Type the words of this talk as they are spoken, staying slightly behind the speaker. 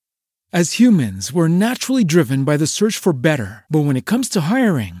As humans, we're naturally driven by the search for better. But when it comes to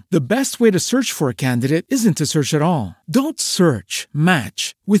hiring, the best way to search for a candidate isn't to search at all. Don't search,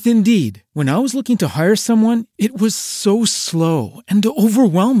 match with Indeed. When I was looking to hire someone, it was so slow and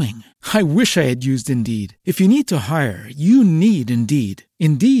overwhelming. I wish I had used Indeed. If you need to hire, you need Indeed.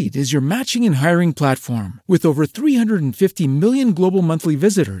 Indeed is your matching and hiring platform with over 350 million global monthly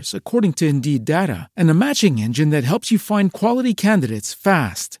visitors, according to Indeed data, and a matching engine that helps you find quality candidates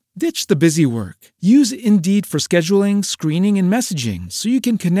fast. Ditch the busy work. Use Indeed for scheduling, screening, and messaging so you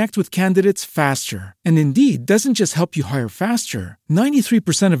can connect with candidates faster. And Indeed doesn't just help you hire faster.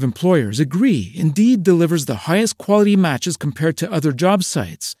 93% of employers agree Indeed delivers the highest quality matches compared to other job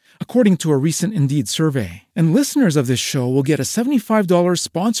sites, according to a recent Indeed survey. And listeners of this show will get a $75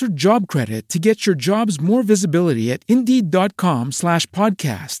 sponsored job credit to get your jobs more visibility at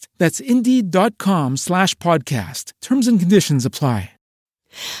Indeed.com/podcast. That's Indeed.com/podcast. Terms and conditions apply.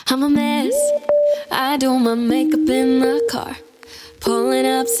 I'm a mess. I do my makeup in the car. Pulling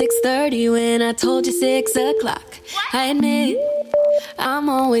up 6:30 when I told you 6 o'clock. I admit, I'm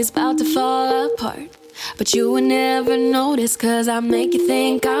always about to fall apart. But you would never notice, cause I make you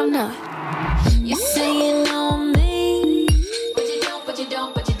think I'm not. You say you know me, but you don't, but you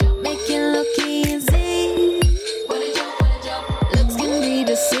don't, but you don't. Make it look easy. What a joke, what a joke. Looks can be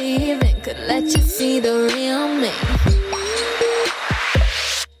deceiving, could let you see the real me.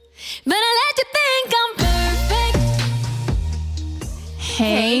 But I let you think I'm perfect.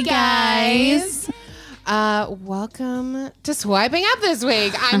 Hey guys. Welcome to Swiping Up this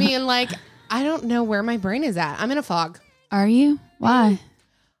week. I mean, I don't know where my brain is at. I'm in a fog. Are you? Why?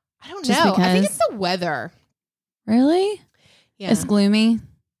 I don't Just know. because? I think it's the weather. Really? Yeah. It's gloomy.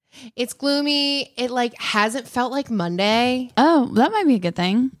 It's gloomy. It hasn't felt like Monday. Oh, that might be a good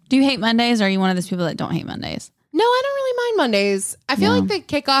thing. Do you hate Mondays, or are you one of those people that don't hate Mondays? No, I don't really mind Mondays. I feel Yeah. like they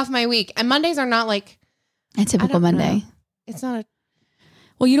kick off my week. And Mondays are not A typical Monday. know. It's not a...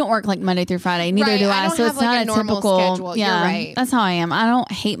 Well, you don't work like Monday through Friday. Neither Right, do I I. don't So have, it's like, not a normal typical schedule. You're Yeah, right. that's how I am. I don't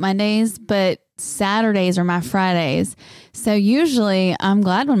hate Mondays, but Saturdays are my Fridays. So usually I'm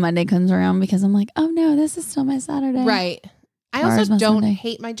glad when Monday comes around because I'm like, oh no, this is still my Saturday. Right. I Tomorrow's also my don't Sunday.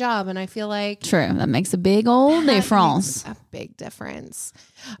 hate my job. And I feel like... True. That makes a big old that difference. makes a big difference.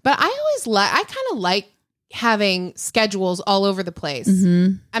 But I always I kind of like having schedules all over the place.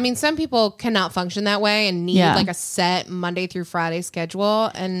 Mm-hmm. I mean, some people cannot function that way and need Yeah. a set Monday through Friday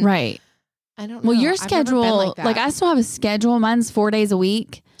schedule. And Right. I don't know. Well, your I've never been schedule, like that. I still have a schedule. Mine's 4 days a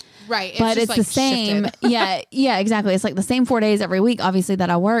week. Right. But just, it's the same. shifted. Yeah, exactly. It's like the same 4 days every week, obviously, that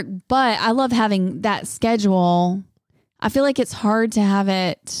I work. But I love having that schedule. I feel like it's hard to have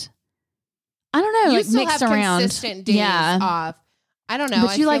it, I don't know, You still mixed have around. consistent days off. I don't know.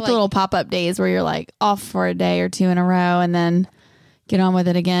 But you I like feel the little pop-up days where you're like off for a day or two in a row and then get on with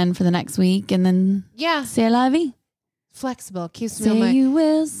it again for the next week and then Yeah. c'est la vie. Flexible. Keeps me on Say my... you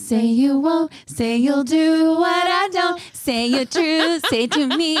will, say you won't, say you'll do what I don't, say you're true, say to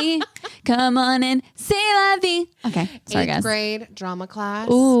me, come on and say la vie. Okay, sorry 8th guys. grade drama class.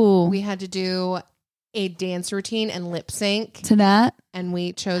 Ooh, We had to do a dance routine and lip sync. to that? And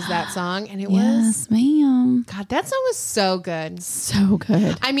we chose that song. And it Yes, ma'am. God, that song was so good. So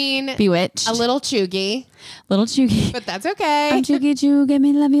good. I mean, Bewitched. a little chuggy, Little chuggy. but that's okay. I'm chuggy chug, give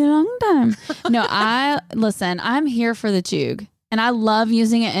me love you a long time. No, I'm here for the chug. And I love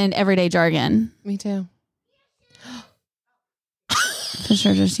using it in everyday jargon. Me too.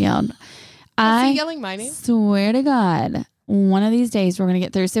 Fisher just yelled. Is I he yelling my name? swear to God, one of these days we're going to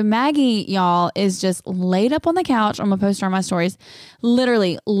get through. So Maggie, y'all, is just laid up on the couch. I'm going to post her on my stories.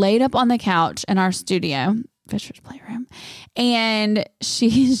 Literally laid up on the couch in our studio, Fisher's playroom. And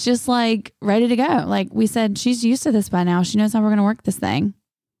she's just ready to go. Like we said, she's used to this by now. She knows how we're going to work this thing.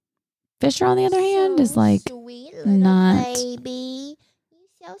 Fisher, on the other hand, is sweet little not. baby.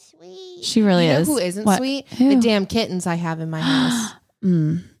 You're so sweet. She really You know is. who isn't What? sweet? Who? The damn kittens I have in my house. I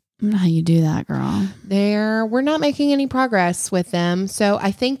don't know how you do that, girl. We're not making any progress with them. So I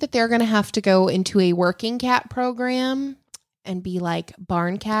think that they're going to have to go into a working cat program and be like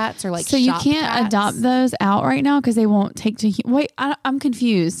barn cats or So you shop can't cats. adopt those out right now because they won't take to. Wait, I'm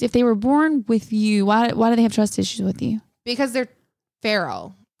confused. If they were born with you, why do they have trust issues with you? Because they're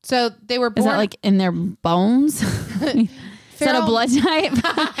feral. So they were Is born. that in their bones? Is that a blood type?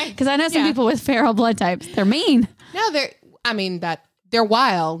 Because I know some people with feral blood types. They're mean. No, they're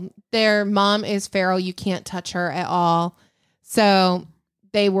wild. Their mom is feral. You can't touch her at all. So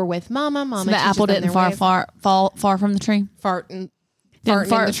they were with Mama. So the apple didn't fall far from the tree. Farting. Didn't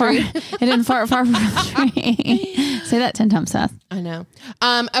fart in the tree. It didn't fart far from the tree. Say that 10 times, Seth. I know.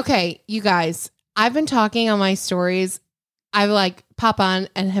 Okay, you guys. I've been talking on my stories. I've pop on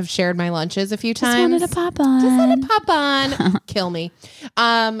and have shared my lunches a few Just times. wanted to pop on. Just wanted to pop on. Kill me.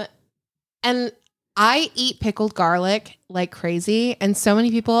 And I eat pickled garlic like crazy. And so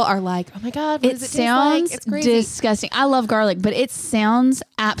many people are like, oh my God, what It does it sounds taste like? It's crazy. disgusting. I love garlic, but it sounds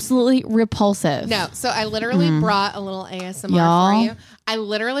absolutely repulsive. No, so I literally brought a little ASMR Y'all. for you. I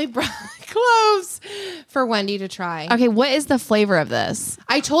literally brought cloves for Wendy to try. Okay, what is the flavor of this?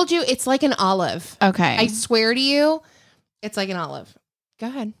 I told you it's like an olive. Okay. I swear to you, it's like an olive. Go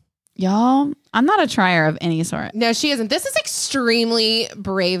ahead. Y'all, I'm not a trier of any sort. No, she isn't. This is extremely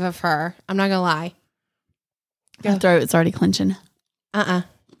brave of her. I'm not going to lie. My throat is already clenching.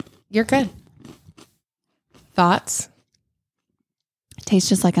 You're good. Thoughts? It tastes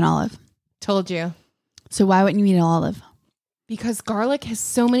just like an olive. Told you. So why wouldn't you eat an olive? Because garlic has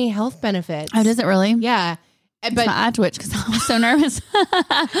so many health benefits. Oh, does it really? Yeah. But But my eye twitch because I was so nervous.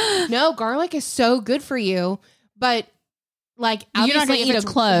 no, garlic is so good for you. But like, You're not obviously gonna if eat a it's-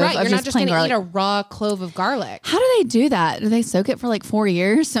 clove Right, of you're not just just plain going to eat garlic. a raw clove of garlic. How do they do that? Do they soak it for like 4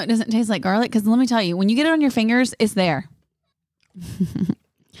 years so it doesn't taste like garlic? Because let me tell you, when you get it on your fingers, it's there.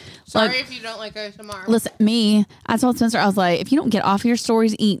 Sorry Like- if you don't like ASMR. Listen, I told Spencer, I was like, if you don't get off your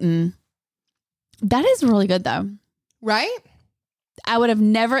stories eating, that is really good though. Right? I would have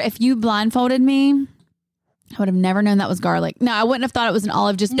never, if you blindfolded me, I would have never known that was garlic. No, I wouldn't have thought it was an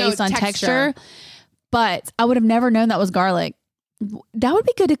olive just No, based on texture. texture, but I would have never known that was garlic. That would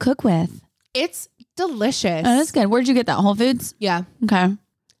be good to cook with. It's delicious. Oh, that's good. Where'd you get that? Whole Foods? Yeah. Okay.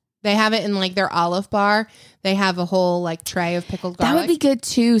 They have it in like their olive bar. They have a whole like tray of pickled That garlic. would be good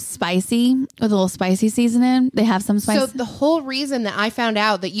too, spicy, with a little spicy seasoning. They have some spice. So the whole reason that I found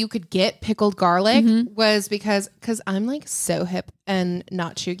out that you could get pickled garlic was because I'm like so hip and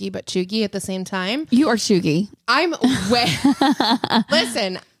not chuggy, but chuggy at the same time. You are chuggy. I'm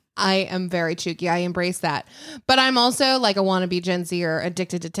listen, I am very chuggy. I embrace that. But I'm also like a wannabe Gen Zer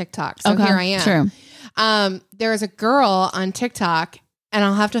addicted to TikTok. So Okay, here I am. true. There is a girl on TikTok, and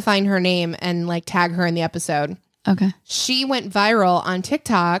I'll have to find her name and like tag her in the episode. Okay. She went viral on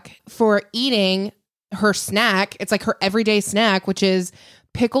TikTok for eating her snack. It's like her everyday snack, which is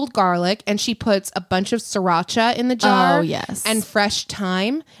pickled garlic. And she puts a bunch of sriracha in the jar. Oh, yes. And fresh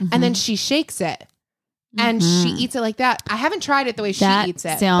thyme. And then she shakes it. And she eats it like that. I haven't tried it the way That she eats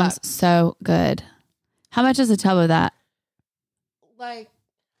it. sounds but, so good. How much is a tub of that? like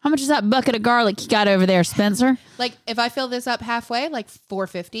How much is that bucket of garlic you got over there, Spencer? if I fill this up halfway, like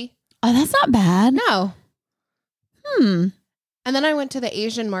 $4.50. Oh, that's not bad. No. Hmm. And then I went to the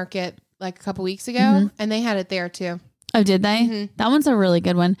Asian market like a couple weeks ago, and they had it there too. Oh, did they? Mhm. That one's a really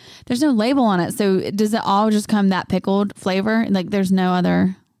good one. There's no label on it. So does it all just come that pickled flavor? Like there's no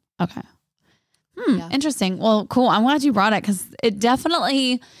other. Okay. Yeah. Interesting. Well, cool. I'm glad you brought it because it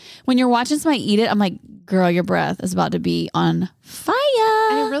definitely, when you're watching somebody eat it, I'm like, girl, your breath is about to be on fire.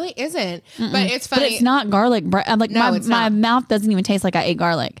 And it really isn't. But it's funny. But it's not garlic breath. I'm like, No, it's my not. mouth doesn't even taste like I ate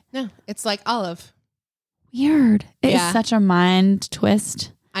garlic. No, it's like olive. Weird. It is Yeah. such a mind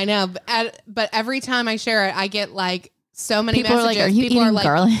twist. I know. But every time I share it, I get like so many People are messages. like, are you People eating are like,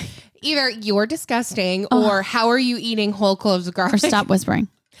 garlic? either you're disgusting or how are you eating whole cloves of garlic? Or stop whispering.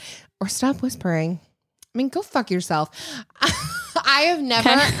 Or stop whispering. I mean, go fuck yourself. I have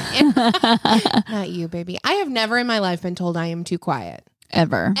never, not you, baby. I have never in my life been told I am too quiet.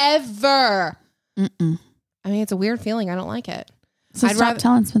 Ever. Ever. Mm-mm. I mean, it's a weird feeling. I don't like it. So I'd stop rather-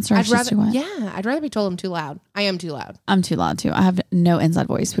 telling Spencer I'd she's rather, too quiet. yeah, I'd rather be told I'm too loud. I am too loud. I'm too loud too. I have no inside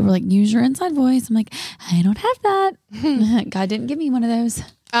voice. People are like, use your inside voice. I'm like, I don't have that. God didn't give me one of those.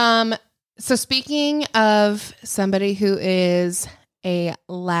 So speaking of somebody who is a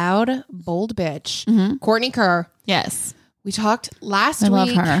loud, bold bitch, Courtney Kerr. Yes. We talked last I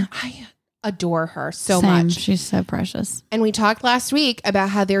week. love her. I adore her so Same. much. She's so precious. And we talked last week about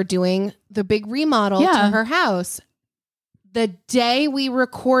how they're doing the big remodel to Yeah. her house. The day we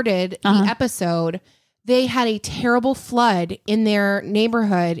recorded the episode, they had a terrible flood in their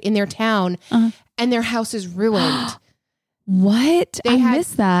neighborhood, in their town, and their house is ruined. What? They I had-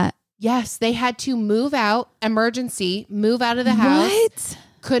 missed that. Yes, they had to move out, move out of the house. What?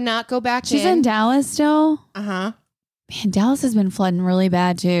 Could not go back She's in Dallas still? Uh-huh. Man, Dallas has been flooding really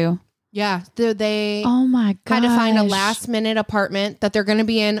bad too. Yeah, they Oh my god. had to find a last minute apartment that they're going to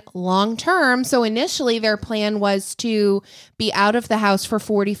be in long term. So initially their plan was to be out of the house for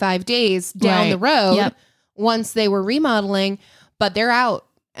 45 days down Right. the road Yep. once they were remodeling, but they're out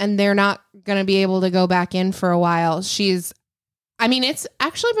and they're not going to be able to go back in for a while. It's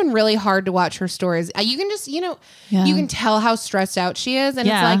actually been really hard to watch her stories. You can just, you can tell how stressed out she is. And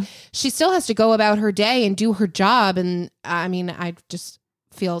Yeah. it's like, she still has to go about her day and do her job. And I mean, I just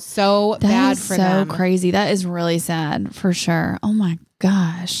feel so That bad is for so them. crazy. That is really sad for sure. Oh my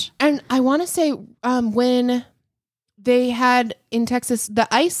gosh. And I want to say when they had in Texas the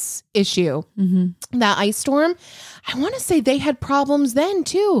ice issue, that ice storm, I want to say they had problems then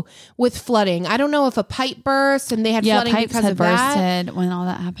too with flooding. I don't know if a pipe burst and they had flooding pipes because had of that. bursted when all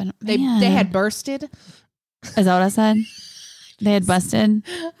that happened. They Man. had bursted. Is that what I said? They had busted.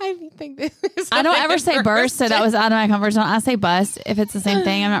 I think this is I don't what ever they say burst, so that bursted. was out of my comfort zone. I say bust. If it's the same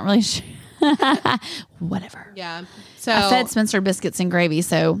thing, I'm not really sure. Whatever. Yeah. So I fed Spencer biscuits and gravy,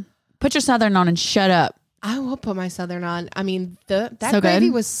 so put your Southern on and shut up. I will put my Southern on. I mean, that So gravy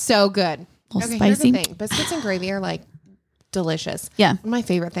good. was so good. A little Here's the spicy. thing. Biscuits and gravy are like delicious. Yeah. One of my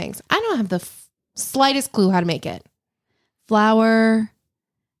favorite things. I don't have the slightest clue how to make it. Flour,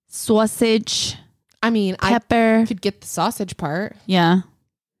 sausage, I mean, pepper. I could get the sausage part. Yeah.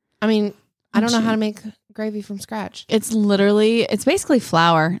 I mean, I don't know Shoot. how to make gravy from scratch. It's basically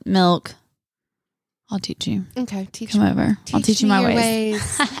flour, milk. I'll teach you. Okay, Come over. I'll teach you me my your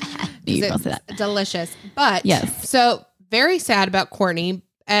ways. You don't say that. It's delicious. But Yes. so very sad about Courtney.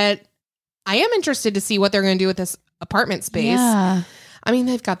 And I am interested to see what they're going to do with this apartment space. Yeah. I mean,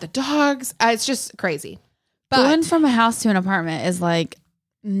 they've got the dogs. It's just crazy. Going But from a house to an apartment is like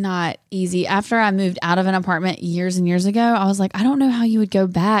not easy. After I moved out of an apartment years and years ago, I was like, I don't know how you would go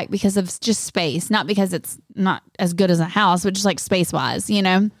back because of just space. Not because it's not as good as a house, but just like space wise, you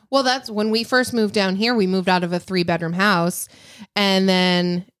know? well, that's when we first moved down here. We moved out of a 3-bedroom house and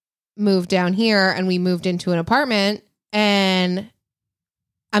then moved down here and we moved into an apartment. And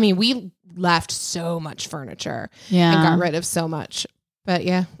I mean, we left so much furniture Yeah. and got rid of so much. But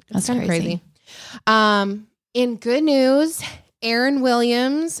yeah, it's That's kind of crazy. crazy. In good news, Erin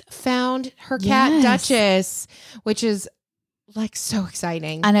Williams found her cat Yes. Duchess, which is like so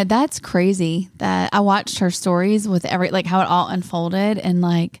exciting. I know that's crazy that I watched her stories with like how it all unfolded and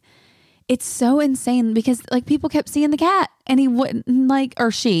like it's so insane because like people kept seeing the cat and he wouldn't like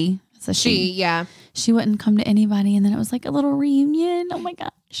or she. It's a yeah. she wouldn't come to anybody and then it was like a little reunion. Oh my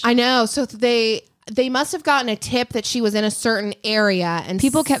gosh. I know. So they must have gotten a tip that she was in a certain area and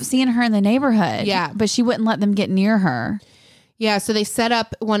People kept seeing her in the neighborhood. Yeah. But she wouldn't let them get near her. Yeah, so they set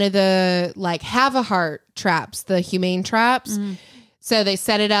up one of the like have a heart traps, the humane traps. So they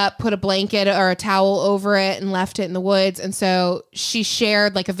set it up, put a blanket or a towel over it and left it in the woods. And so she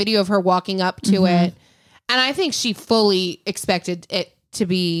shared like a video of her walking up to it. And I think she fully expected it to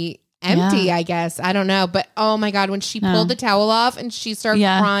be empty, Yeah. I guess. I don't know. But oh my God, when she pulled the towel off and she started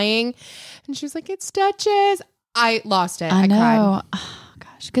Yeah. crying and she was like, it's Duchess. I lost it. I know. Cried. Oh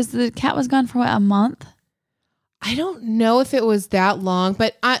gosh. Because the cat was gone for what, a month? I don't know if it was that long,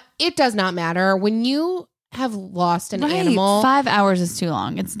 but it does not matter. When you have lost an animal, 5 hours is too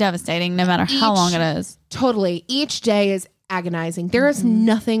long. It's devastating no matter how long it is. totally, each day is agonizing. There is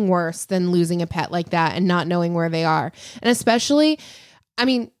nothing worse than losing a pet like that and not knowing where they are. And especially, I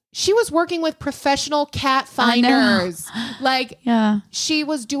mean, she was working with professional cat I know. finders. Like, Yeah. she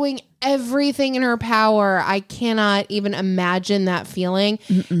was doing everything in her power. I cannot even imagine that feeling.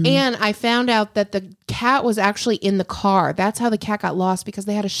 And I found out that the cat was actually in the car. That's how the cat got lost because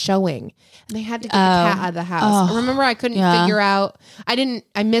they had a showing and they had to get the cat out of the house. Oh. Remember, I couldn't Yeah. figure out.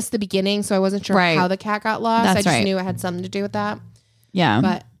 I missed the beginning, so I wasn't sure Right. how the cat got lost. That's I just right. knew it had something to do with that. Yeah.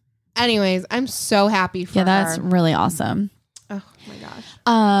 But anyways, I'm so happy for yeah, that's her. really awesome. Oh my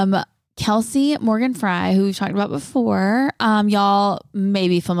gosh. Kelsey Morgan Fry, who we've talked about before, y'all may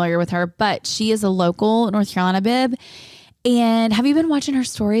be familiar with her, but she is a local North Carolina bib. And have you been watching her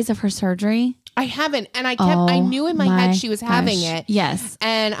stories of her surgery? I haven't. And I knew in my head she was having it. Yes.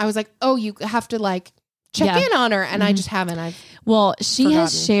 And I was like, oh, you have to like check Yeah. in on her. And I just haven't. Well, she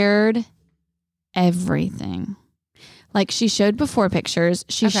has Forgotten. shared everything. Like she showed before pictures.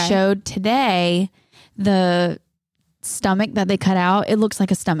 She Okay. showed today the stomach that they cut out. It looks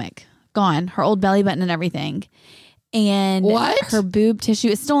like a stomach. Gone. Her old belly button and everything. And What? her boob tissue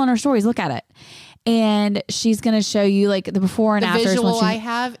is still in her stories. Look at it. And she's going to show you like the before and The after. visual I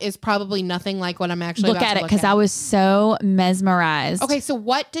have is probably nothing like what I'm actually Look about at to it because I was so mesmerized. Okay, so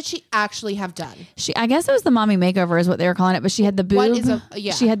what did she actually have done? I guess it was the mommy makeover is what they were calling it, but she had the boob. What is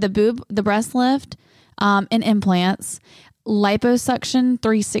yeah. She had the boob, the breast lift, and implants, liposuction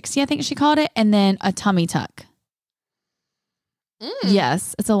 360, I think she called it, and then a tummy tuck.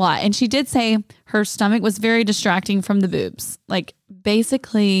 Yes, it's a lot. And she did say her stomach was very distracting from the boobs. Like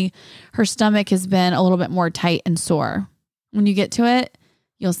basically her stomach has been a little bit more tight and sore. When you get to it,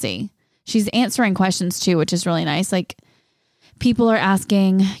 you'll see. She's answering questions too, which is really nice. Like people are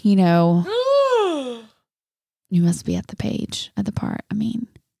asking, you know, you must be at the page, at the part. I mean,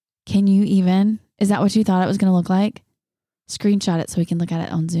 can you even, is that what you thought it was going to look like? Screenshot it so we can look at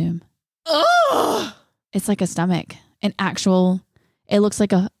it on Zoom. Ugh. It's like a stomach. It looks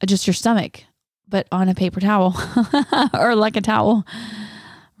like just your stomach, but on a paper towel or like a towel.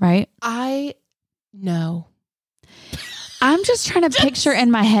 Right? No. I'm just trying to picture in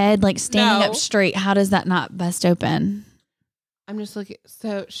my head, like standing No. up straight. How does that not bust open? I'm just looking.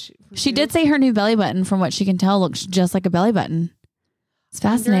 So She did say her new belly button, from what she can tell, looks just like a belly button. It's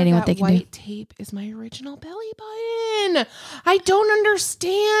fascinating what they can white do. tape is my original belly button. I don't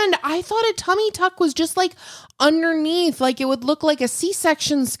understand. I thought a tummy tuck was just like underneath, like it would look like a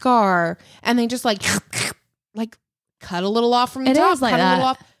C-section scar, and they just like cut a little off from the It top, is like cut a that. little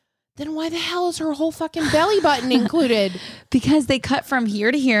off. Then why the hell is her whole fucking belly button included? Because they cut from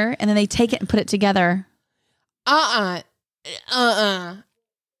here to here and then they take it and put it together.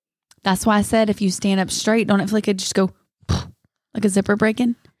 That's why I said if you stand up straight, don't it feel like it just go like a zipper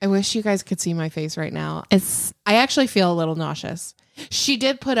breaking? I wish you guys could see my face right now. It's I actually feel a little nauseous. She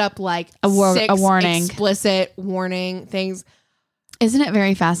did put up like a 6 warning. explicit warning things. Isn't it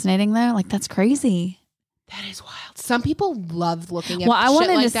very fascinating though? Like that's crazy. That is wild. Some people love looking at Well, I shit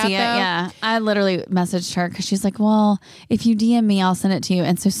wanted like to that, see it. though. Yeah. I literally messaged her because she's like, well, if you DM me, I'll send it to you.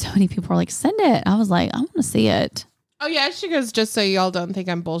 And so many people were like, send it. I was like, I want to see it. Oh, yeah. She goes, just so y'all don't think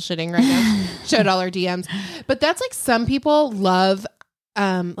I'm bullshitting right now. Showed all her DMs. But that's like some people love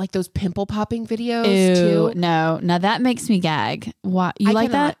like those pimple popping videos Ew, too. no, that makes me gag. What you I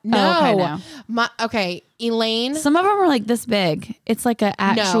like cannot. that? Oh, No. no. Okay. Elaine. Some of them are like this big. It's like an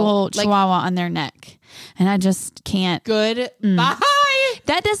actual like- chihuahua on their neck. And I just can't. Good. Mm. Bye.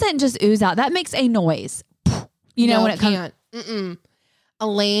 That doesn't just ooze out. That makes a noise. You know, No, when it comes. can't. Mm-mm.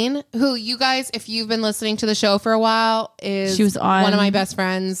 Elaine, who you guys, if you've been listening to the show for a while, is She was on- one of my best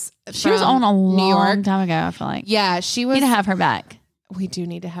friends. She was from on a New York. long time ago, I feel like. Yeah, she We was. need to have her back. We do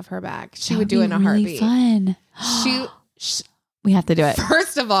need to have her back. She That would do it in a really heartbeat. Fun. She We have to do it.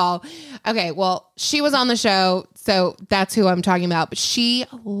 First of all, okay, well, she was on the show, so that's who I'm talking about. But she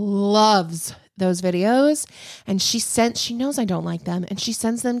loves those videos, and she knows I don't like them, and she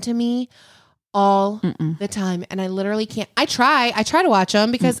sends them to me all the time. And I literally can't. I try to watch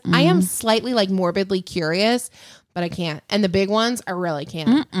them because I am slightly like morbidly curious, but I can't. And the big ones, I really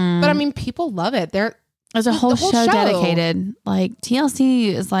can't. But I mean, people love it. There's a whole, the whole show show. dedicated. Like TLC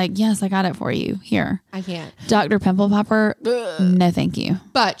is like, yes, I got it for you. Here. I can't. Dr. Pimple Popper. No, thank you.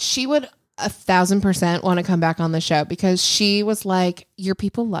 But she would 1,000% want to come back on the show because she was like, your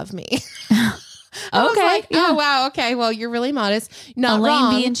people love me. I was Okay, like, yeah. oh, wow. Okay. Well, you're really modest. Not Elaine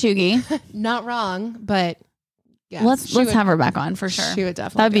wrong. B and Chugi. Not wrong. But yeah, Let's have her back on for sure. She would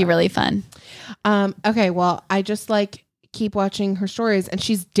definitely. That'd be go. really fun. Okay. Well, I just like keep watching her stories and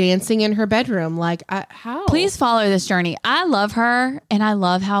she's dancing in her bedroom. Like, how? Please follow this journey. I love her and I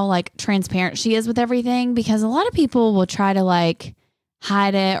love how like transparent she is with everything, because a lot of people will try to like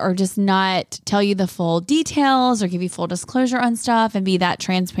hide it or just not tell you the full details or give you full disclosure on stuff and be that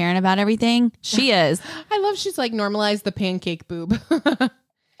transparent about everything. She is. I love she's like normalized the pancake boob.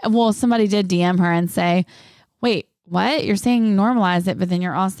 Well, somebody did DM her and say, wait, what? You're saying normalize it, but then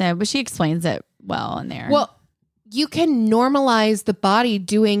you're also, but she explains it well in there. Well, you can normalize the body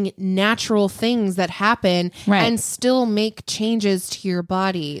doing natural things that happen Right. and still make changes to your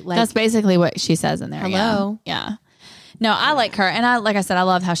body. Like, that's basically what she says in there. Hello. Yeah. No, I like her. And like I said, I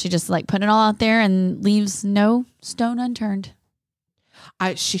love how she just like put it all out there and leaves no stone unturned.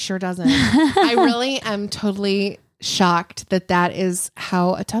 she sure doesn't. I really am totally shocked that is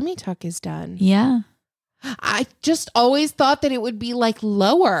how a tummy tuck is done. Yeah. I just always thought that it would be like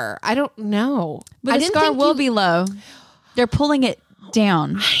lower. I don't know. But I the didn't scar think will you- be low. They're pulling it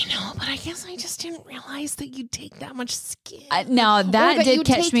down. I know, but I guess I just didn't realize that you'd take that much skin. Now Or that did you'd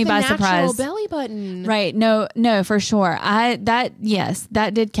catch take me the by natural surprise. belly button. Right. No, for sure. That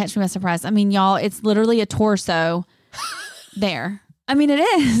did catch me by surprise. I mean, y'all, it's literally a torso there. I mean, it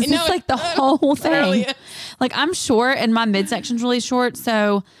is. No, It's like the whole literally thing. is. Like I'm short and my midsection's really short.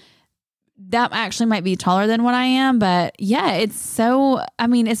 So that actually might be taller than what I am. But yeah, it's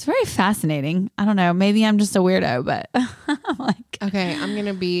very fascinating. I don't know. Maybe I'm just a weirdo, but I'm like, Okay, I'm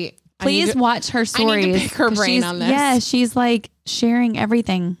gonna be. please watch her stories. I need to pick her 'cause brain she's- on this. Yeah, she's like sharing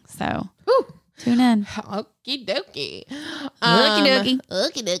everything. So tune in. Okie dokie. Okie dokie.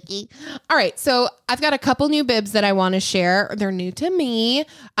 Okie dokie. All right, so I've got a couple new bibs that I want to share. They're new to me.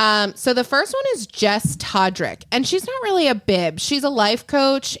 So the first one is Jess Todrick, and she's not really a bib. She's a life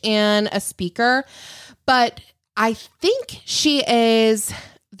coach and a speaker, but I think she is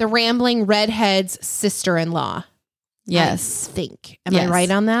the Rambling Redhead's sister-in-law. Yes. I think. Am Yes. I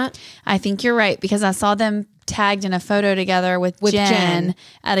right on that? I think you're right, because I saw them tagged in a photo together with Jen Jen.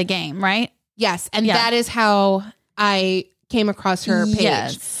 at a game, right? Yes, and Yeah. that is how I came across her page.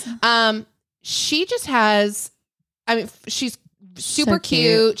 Yes. She just has, I mean, she's super So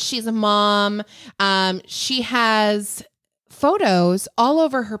cute. She's a mom. She has photos all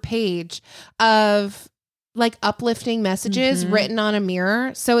over her page of like uplifting messages Mhm. written on a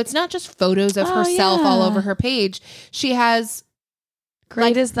mirror. So it's not just photos of Oh, herself all yeah. over her page. She has,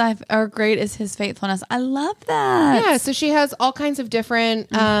 Great is his faithfulness. I love that. yeah, so she has all kinds of different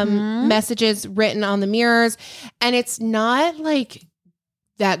Mhm. messages written on the mirrors. And it's not like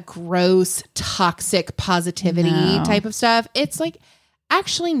that gross, toxic positivity No. type of stuff. It's like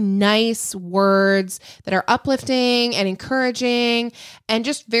actually nice words that are uplifting and encouraging and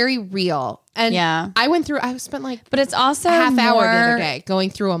just very real. And Yeah. I spent like But it's also a half hour the more- other day going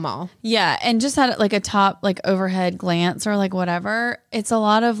through them all. Yeah, and just had like a top like overhead glance or like whatever. It's a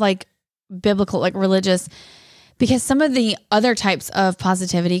lot of like biblical, like religious, because some of the other types of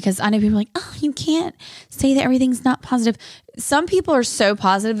positivity, because I know people are like, oh, you can't say that everything's not positive. Some people are so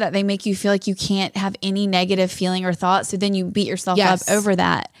positive that they make you feel like you can't have any negative feeling or thought. So then you beat yourself Yes. up over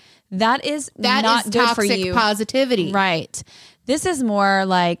that. That is That not is good toxic for you. positivity. Right. This is more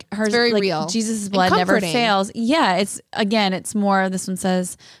like hers, very like real Jesus' and blood never comforting. fails. Yeah, it's more. This one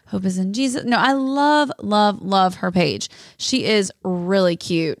says hope is in Jesus. No, I love her page. She is really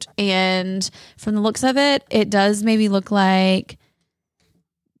cute, and from the looks of it, it does maybe look like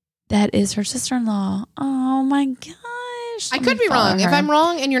that is her sister-in-law. Oh my gosh! I Let could me be follow wrong. If her. I'm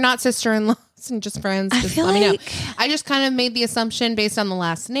wrong and you're not sister-in-law and just friends, I just feel let me know. like I just kind of made the assumption based on the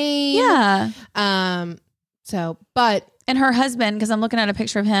last name. yeah, So, but and her husband, because I'm looking at a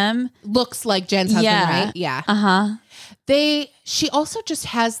picture of him. looks like Jen's husband, Yeah. right? Yeah. She also just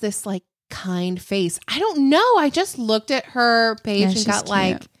has this like kind face. I don't know. I just looked at her page Yeah, and she's got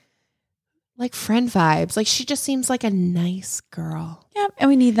cute. like friend vibes. Like she just seems like a nice girl. Yep, and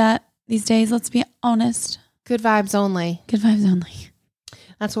we need that these days. Let's be honest. Good vibes only. Good vibes only.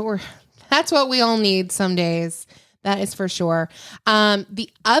 That's what we all need some days. That is for sure. The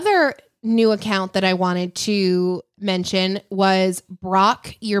other new account that I wanted to mention was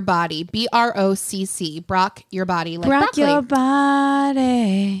Brock Your Body. BROCC. Brock Your Body. Like Rock broccoli. your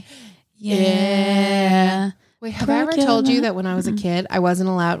body. Yeah. Wait, have I ever Brock your told you body. that when I was a kid, I wasn't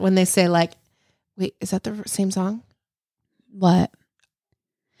allowed when they say like, wait, is that the same song? What?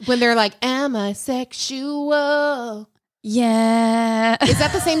 When they're like, am I sexual? Yeah. Is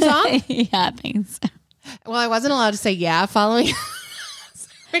that the same song? Yeah, I think so. Well, I wasn't allowed to say yeah following.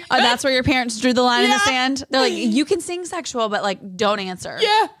 Oh, that's where your parents drew the line in the Yeah. sand? They're like, you can sing sexual, but like, don't answer.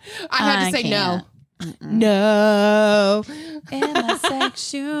 Yeah. I had to say can't. no. Am I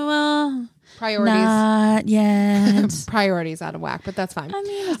sexual? Priorities. Not yet. Priorities out of whack, but that's fine. I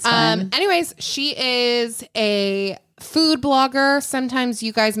mean, it's fine. Anyways, she is a food blogger. Sometimes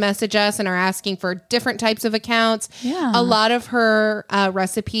you guys message us and are asking for different types of accounts. Yeah. A lot of her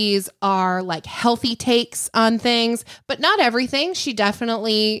recipes are like healthy takes on things, but not everything. She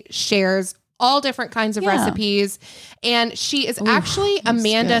definitely shares all different kinds of Yeah. recipes. And she is actually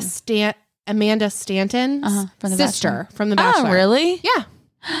that's Amanda Stanton's From The sister Bachelor. from The Bachelor. Oh, really? Yeah.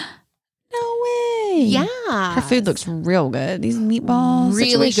 No way. Yeah. Her food looks real good. These meatballs.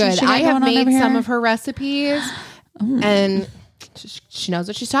 really situation good. she got I have going on made over some here. of her recipes and she knows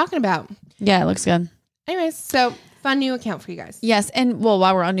what she's talking about. Yeah, it looks good. Anyways, so fun new account for you guys. Yes, and well,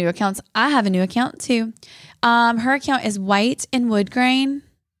 while we're on new accounts, I have a new account too. Her account is White and Wood Grain.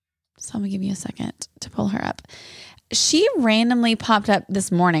 So I'm gonna give you a second to pull her up. She randomly popped up this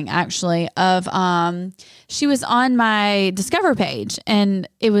morning, actually, of she was on my Discover page, and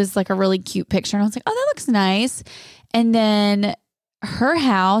it was like a really cute picture, and I was like, oh, that looks nice. And then her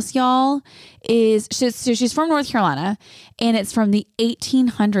house, y'all, she's from North Carolina, and it's from the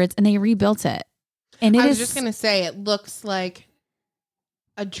 1800s, and they rebuilt it. And I was just going to say, it looks like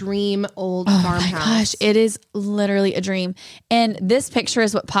a dream old farmhouse. my gosh, it is literally a dream. And this picture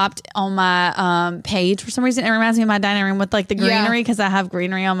is what popped on my page for some reason. It reminds me of my dining room with like the Yeah. greenery, because I have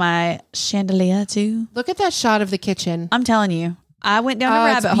greenery on my chandelier too. Look at that shot of the kitchen. I'm telling you, I went down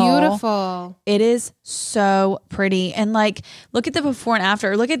a it's rabbit hole. beautiful. It is so pretty. And like, look at the before and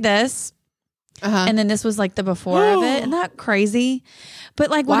after. Look at this. Uh-huh. And then this was like the before of it. Isn't that crazy? But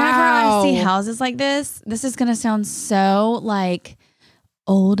like, whenever I see Wow. houses like this is going to sound so like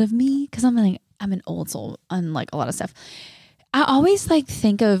old of me, because I'm an old soul on like a lot of stuff. I always like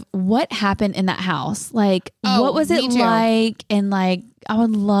think of what happened in that house. Like, Oh, what was me it too. like? And like, I would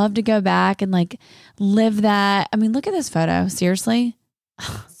love to go back and like live that. I mean, look at this photo. Seriously.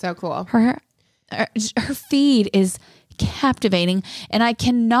 So cool. Her feed is captivating, and I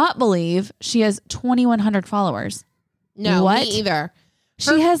cannot believe she has 2,100 followers. No, What? me either.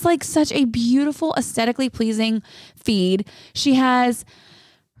 She has like such a beautiful, aesthetically pleasing feed. She has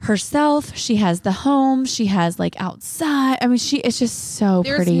herself. She has the home. She has like outside. I mean, it's just so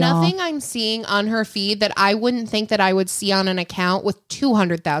There's pretty. nothing y'all. I'm seeing on her feed that I wouldn't think that I would see on an account with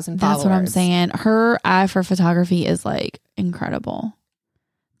 200,000 followers. That's what I'm saying. Her eye for photography is like incredible.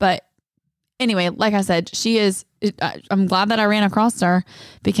 But anyway, like I said, she is. I'm glad that I ran across her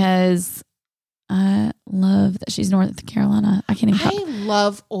because I love that she's North Carolina. I can't even. I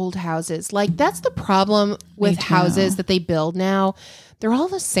love old houses. Like that's the problem with too. houses that they build now. They're all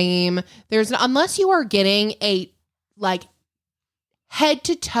the same. Unless you are getting a like head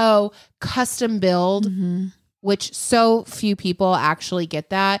to toe custom build, which so few people actually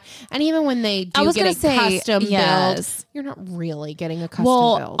get that. And even when they do get a custom build, you're not really getting a custom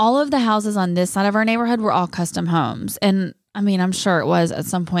build. All of the houses on this side of our neighborhood were all custom homes. And I mean, I'm sure it was at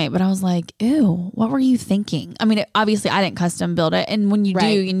some point, but I was like, ew, what were you thinking? I mean, obviously I didn't custom build it. And when you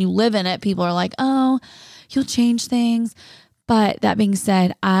do and you live in it, people are like, oh, you'll change things. But that being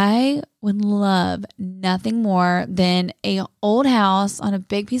said, I would love nothing more than a old house on a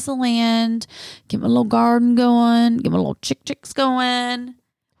big piece of land, get my little garden going, get my little chicks going.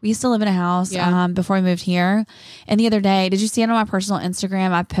 We used to live in a house before we moved here. And the other day, did you see it on my personal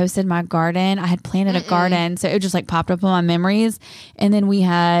Instagram? I posted my garden. I had planted a garden. So it just like popped up on my memories. And then we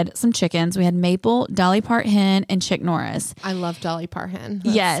had some chickens. We had Maple, Dolly Part Hen, and Chick Norris. I love Dolly Part Hen.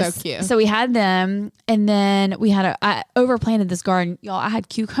 That's Yes. so cute. So we had them. And then we had I overplanted this garden. Y'all, I had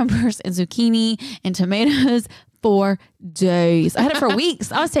cucumbers and zucchini and tomatoes for days. I had it for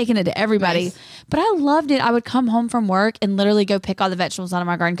weeks. I was taking it to everybody. Nice. But I loved it. I would come home from work and literally go pick all the vegetables out of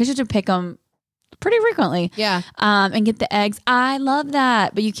my garden because you have to pick them pretty frequently. Yeah. And get the eggs. I love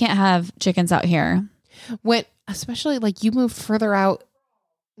that. But you can't have chickens out here. Especially like you moved further out.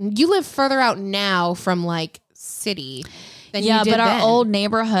 You live further out now from like city than you did but our then. old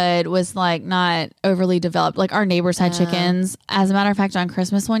neighborhood was like not overly developed. Like our neighbors had chickens. As a matter of fact, on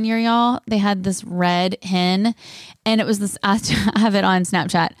Christmas one year, y'all, they had this red hen, and it was this. I have it on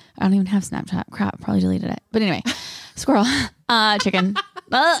Snapchat. I don't even have Snapchat. Crap, probably deleted it. But anyway, squirrel, chicken.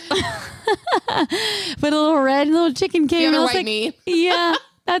 But a little chicken came. You have and I a was white like, knee. yeah,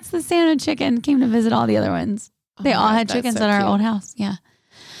 that's the Santa chicken. Came to visit all the other ones. They all had that's chickens so at our cute. old house. Yeah.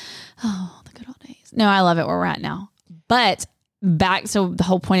 Oh, the good old days. No, I love it where we're at now. But back, so the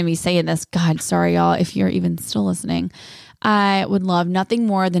whole point of me saying this, God, sorry, y'all, if you're even still listening, I would love nothing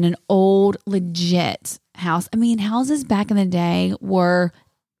more than an old, legit house. I mean, houses back in the day were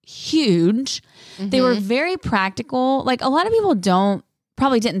huge. They were very practical. Like a lot of people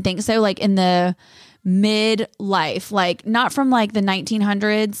probably didn't think so, like in the midlife, like not from like the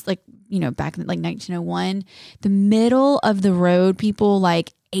 1900s, like, you know, back in like 1901, the middle of the road people,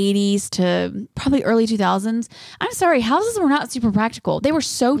 like 80s to probably early 2000s. I'm sorry, houses were not super practical. They were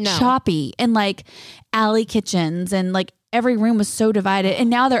so choppy and like alley kitchens, and like every room was so divided, and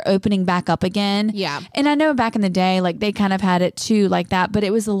now they're opening back up again. Yeah. And I know back in the day, like they kind of had it too like that, but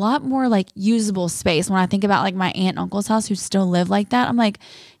it was a lot more like usable space. When I think about like my aunt and uncle's house who still live like that, I'm like,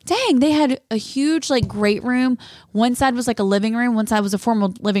 dang, they had a huge like great room. One side was like a living room, one side was a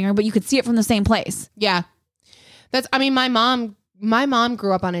formal living room, but you could see it from the same place. Yeah. My mom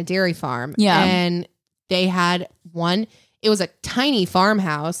grew up on a dairy farm. Yeah. And they had it was a tiny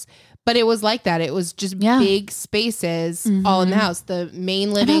farmhouse, but it was like that. It was just big spaces all in the house. The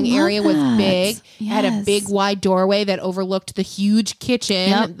main living area was big. It had a big wide doorway that overlooked the huge kitchen.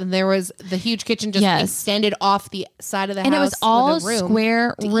 Yep. There was the huge kitchen just extended off the side of the house. And it was all with a room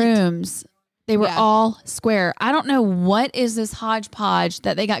square to eat. rooms. They were all square. I don't know what is this hodgepodge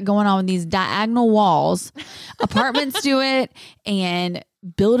that they got going on with these diagonal walls. Apartments do it and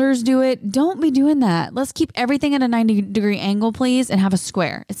builders do it. Don't be doing that. Let's keep everything at a 90-degree angle, please, and have a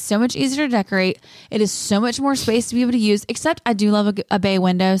square. It's so much easier to decorate. It is so much more space to be able to use, except I do love a bay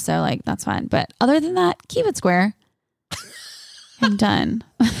window, so like that's fine. But other than that, keep it square. I'm done.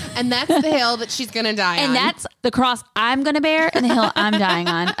 And that's the hill that she's going to die on. And that's the cross I'm going to bear and the hill I'm dying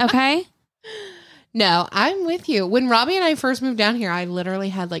on. Okay? No, I'm with you. When Robbie and I first moved down here, I literally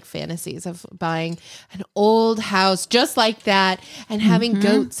had like fantasies of buying an old house just like that and having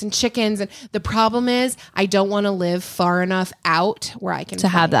goats and chickens. And the problem is I don't want to live far enough out where I can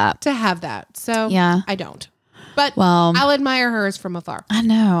have that. So Yeah. I don't. But Well, I'll admire hers from afar I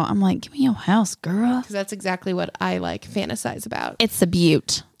know. I'm like, give me your house, girl. because that's exactly what I like fantasize about. It's a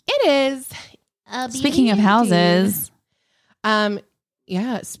beaut. It is. Speaking of houses,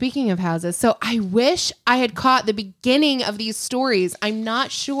 Yeah, speaking of houses. So I wish I had caught the beginning of these stories. I'm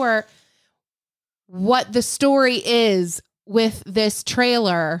not sure what the story is with this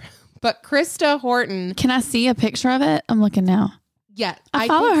trailer, but Krista Horton. can I see a picture of it? I'm looking now. Yeah. I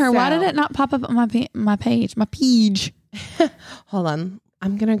follow think her. Why so. did it not pop up on my page? My page. Hold on.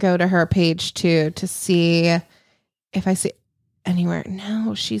 I'm going to go to her page too to see if I see anywhere.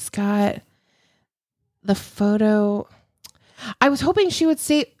 No, she's got the photo. I was hoping she would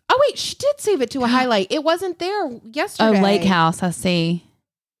save. Oh, wait. She did save it to a highlight. It wasn't there yesterday. Oh, Lake House. I see.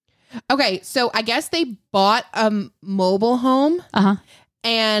 Okay. So I guess they bought a mobile home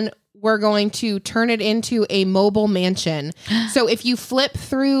and we're going to turn it into a mobile mansion. So if you flip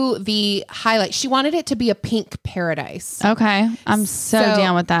through the highlight, she wanted it to be a pink paradise. Okay. I'm so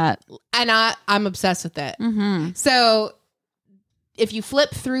down with that. And I'm obsessed with it. Mm-hmm. So if you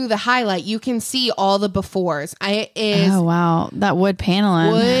flip through the highlight, you can see all the befores. Oh, wow. That wood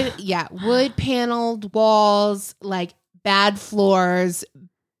paneling. Wood paneled walls, like bad floors.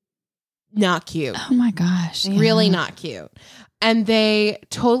 Not cute. Oh my gosh. Yeah. Really not cute. And they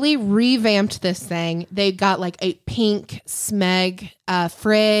totally revamped this thing. They got like a pink Smeg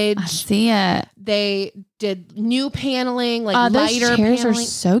fridge. I see it. They did new paneling, like those lighter chairs paneling. are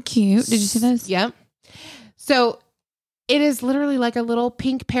so cute. Did you see those? Yep. So it is literally like a little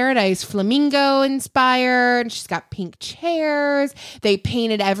pink paradise, flamingo inspired. She's got pink chairs. They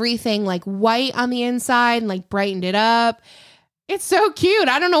painted everything like white on the inside and like brightened it up. It's so cute.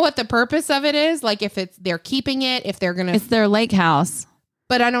 I don't know what the purpose of it is. Like if they're keeping it, if they're gonna. It's their lake house.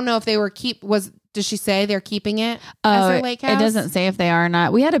 But I don't know if they were Does she say they're keeping it as their lake house? It doesn't say if they are or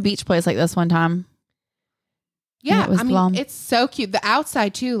not. We had a beach place like this one time. Yeah, it was bomb. it's so cute. The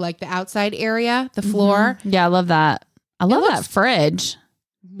outside too, like the outside area, the floor. Yeah, I love that. I love looks- that fridge.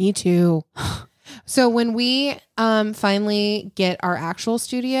 Me too. So when we finally get our actual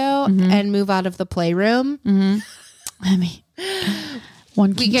studio and move out of the playroom, I mean,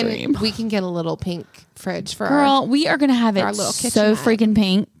 one can dream. we can get a little pink fridge for Girl, we are going to have our it little so kitchenette. freaking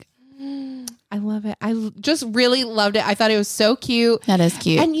pink. I love it. I just really loved it. I thought it was so cute. That is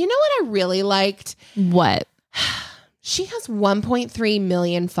cute. And you know what I really liked? What? She has 1.3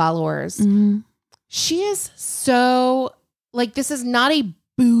 million followers. Mm-hmm. She is so, like, this is not a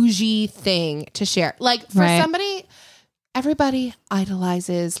bougie thing to share. Like, for somebody, everybody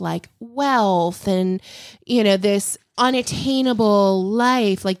idolizes, like, wealth and, you know, this unattainable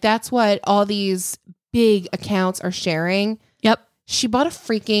life. Like, that's what all these big accounts are sharing. Yep. She bought a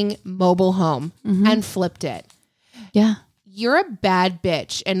freaking mobile home and flipped it. Yeah. You're a bad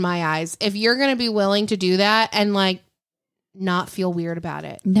bitch in my eyes if you're going to be willing to do that and, like, not feel weird about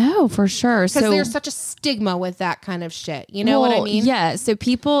it. No, for sure. Because there's such a stigma with that kind of shit. You know what I mean? Yeah. So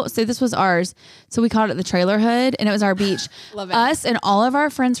this was ours. So we called it the trailer hood and it was our beach. Love it. Us and all of our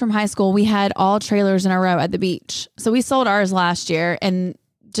friends from high school, we had all trailers in a row at the beach. So we sold ours last year and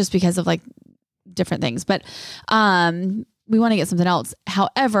just because of like different things, but, we want to get something else.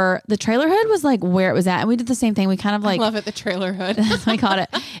 However, the trailer hood was like where it was at. And we did the same thing. We kind of like, I love it. The trailer hood. that's what I called it.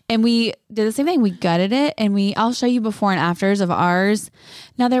 And we did the same thing. We gutted it and I'll show you before and afters of ours.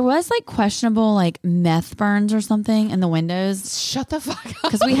 Now there was like questionable like meth burns or something in the windows Shut the fuck up.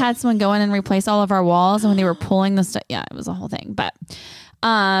 because we had someone go in and replace all of our walls. And when they were pulling the stuff, yeah, it was a whole thing. But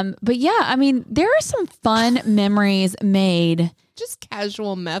yeah, I mean, there are some fun memories made. Just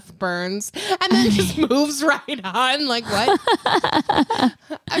casual meth burns and then just moves right on. Like, what?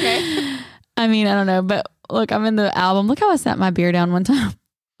 Okay. I mean, I don't know, but look, I'm in the album. Look how I sat my beer down one time.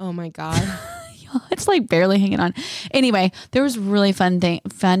 Oh my God. It's like barely hanging on. Anyway, there was really fun times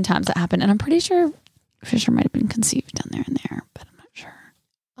that happened. And I'm pretty sure Fisher might have been conceived down there and there, but I'm not sure.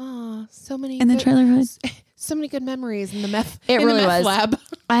 Oh, so many. In the trailer hood. So many good memories in the meth. It in really the meth was. lab.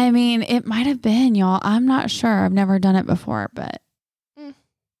 I mean, it might have been, y'all. I'm not sure. I've never done it before, but.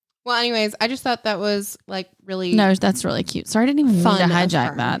 Well, anyways, I just thought that was like really. No, that's really cute. Sorry, I didn't even mean Fun to of hijack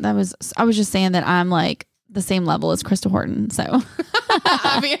her. that. I was just saying that I'm like the same level as Krista Horton. So,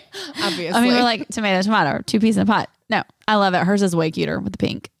 Obviously. I mean, we're like tomato, 2 peas in a pot. No, I love it. Hers is way cuter with the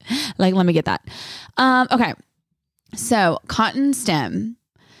pink. Like, let me get that. Okay. So Cotton Stem,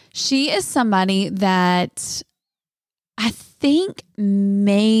 she is somebody that I think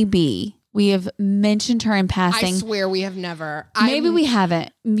maybe we have mentioned her in I passing. swear we have never. Maybe we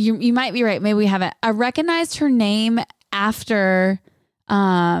haven't. You might be right. Maybe we haven't. I recognized her name after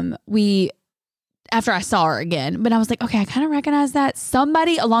after I saw her again, but I was like, okay, I kind of recognize that.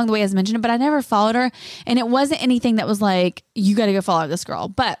 Somebody along the way has mentioned it, but I never followed her. And it wasn't anything that was like, you got to go follow this girl.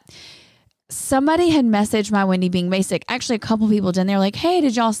 But somebody had messaged my Wendy Being Basic. Actually, a couple people did. They're like, hey,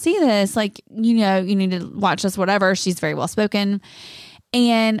 did y'all see this? Like, you know, you need to watch this, whatever. She's very well spoken.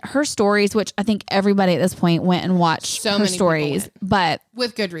 And her stories, which I think everybody at this point went and watched So her many people stories. went. But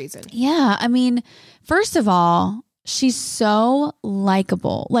with good reason. yeah, I mean, first of all, she's so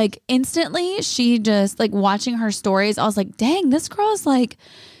likable. Like instantly, she just like watching her stories. I was like, dang, this girl is like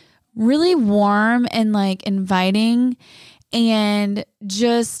really warm and like inviting and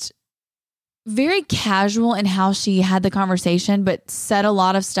just very casual in how she had the conversation, but said a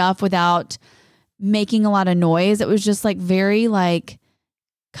lot of stuff without making a lot of noise. It was just like very like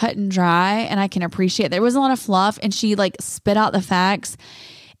cut and dry, and I can appreciate there was a lot of fluff, and she like spit out the facts.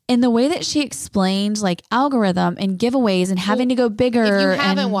 And the way that she explained like algorithm and giveaways and having to go bigger. If you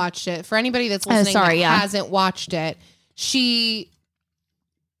haven't watched it, for anybody that's listening hasn't watched it, she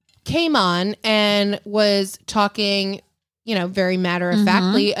came on and was talking, you know, very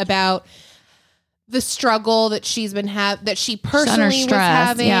matter-of-factly about the struggle that she's been that she personally was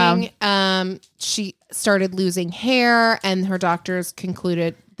having. Yeah. She started losing hair, and her doctors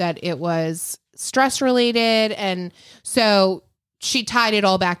concluded that it was stress related, and so she tied it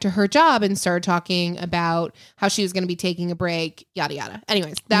all back to her job and started talking about how she was going to be taking a break, yada, yada.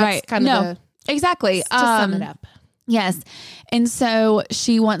 Anyways, that's kind of exactly. To sum it up. Yes. And so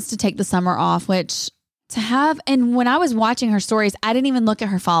she wants to take the summer off, which to have, and when I was watching her stories, I didn't even look at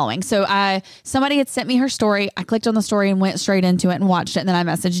her following. So somebody had sent me her story. I clicked on the story and went straight into it and watched it. And then I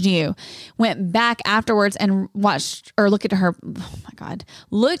messaged you, went back afterwards and watched or looked at her. Oh my God,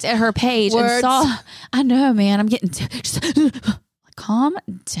 looked at her page and saw, I know, man, I'm getting calm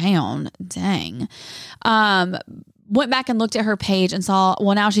down. Dang. Went back and looked at her page and saw,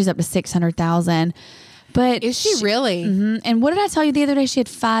 well, now she's up to 600,000. But is she really? Mm-hmm. And what did I tell you the other day? She had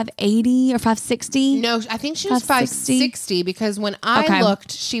 580 or 560? No, I think she was 560 because when I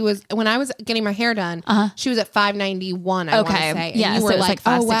looked, when I was getting my hair done, she was at 591. I want to say. And yeah, you were so like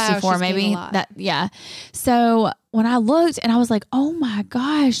 564 maybe. Yeah. So when I looked and I was like, oh my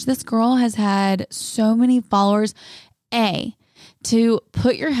gosh, this girl has had so many followers. To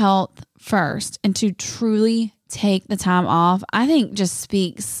put your health first and to truly take the time off, I think just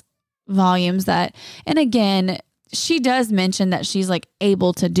speaks volumes that, and again, she does mention that she's like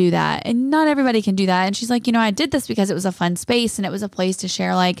able to do that and not everybody can do that. And she's like, you know, I did this because it was a fun space and it was a place to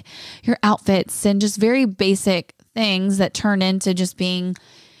share like your outfits and just very basic things that turn into just being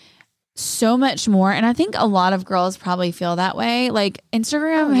so much more. And I think a lot of girls probably feel that way. Like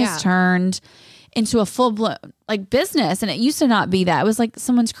Instagram has turned into a full blown like business. And it used to not be that. It was like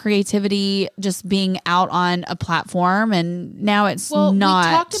someone's creativity just being out on a platform. And now it's not. We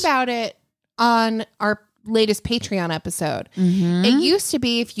talked about it on our latest Patreon episode. Mm-hmm. It used to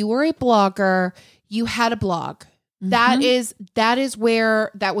be if you were a blogger, you had a blog. Mm-hmm. That is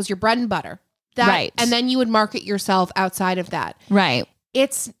where that was your bread and butter. Right. And then you would market yourself outside of that. Right.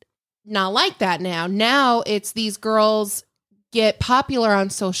 It's not like that now. Now it's these girls get popular on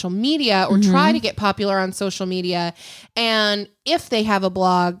social media or try to get popular on social media. And if they have a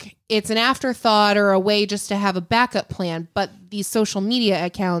blog, it's an afterthought or a way just to have a backup plan. But these social media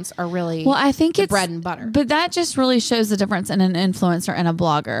accounts are really I think it's bread and butter. But that just really shows the difference in an influencer and a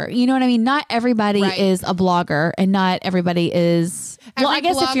blogger. You know what I mean? Not everybody is a blogger and not everybody is. Every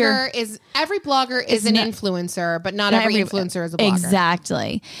blogger is an influencer, but not every influencer is a blogger.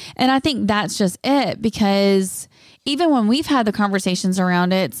 Exactly. And I think that's just it, because even when we've had the conversations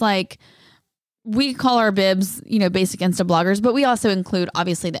around it, it's like we call our bibs, you know, basic Insta bloggers, but we also include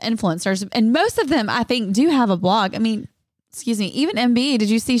obviously the influencers. And most of them, I think, do have a blog. I mean, excuse me, even MB,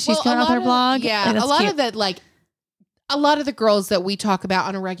 did you see she's coming out with her blog? Yeah, a lot of that, like a lot of the girls that we talk about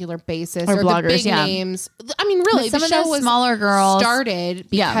on a regular basis or bloggers, the big names. I mean, really, some of those smaller girls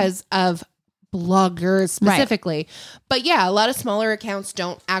started because of bloggers specifically. Right. But yeah, a lot of smaller accounts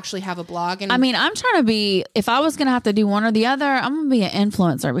don't actually have a blog. And I mean, I'm trying to be, if I was going to have to do one or the other, I'm going to be an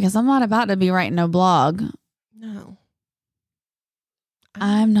influencer because I'm not about to be writing no blog. No.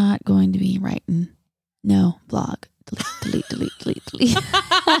 I'm not going to be writing no blog. Delete.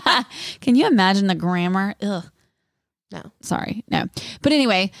 Can you imagine the grammar? Ugh. No. Sorry. No. But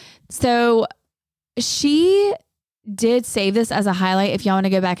anyway, so she did save this as a highlight. If y'all want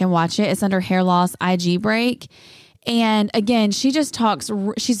to go back and watch it, it's under hair loss IG break. And again, she just talks,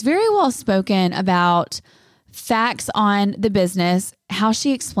 she's very well spoken about facts on the business. How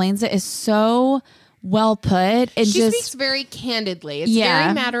she explains it is so well put. And she speaks very candidly. It's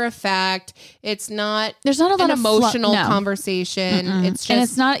very matter of fact. It's not, there's not a lot of emotional conversation. Mm-mm. It's just, and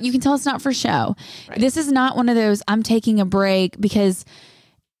it's not, you can tell it's not for show. Right. This is not one of those, I'm taking a break because,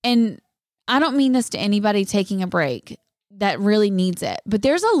 and I don't mean this to anybody taking a break that really needs it, but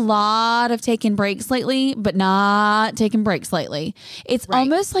there's a lot of taking breaks lately, but not taking breaks lately. It's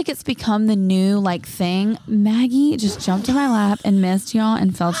almost like it's become the new like thing. Maggie just jumped in my lap and missed y'all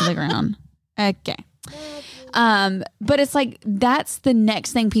and fell to the ground. Okay. But it's like, that's the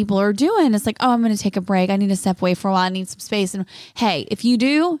next thing people are doing. It's like, oh, I'm going to take a break. I need to step away for a while. I need some space. And hey, if you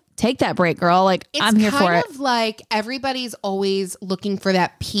do, take that break, girl. Like, I'm here for it. It's kind of like everybody's always looking for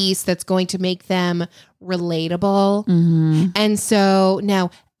that piece that's going to make them relatable. Mm-hmm. And so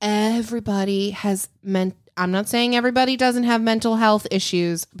now everybody has I'm not saying everybody doesn't have mental health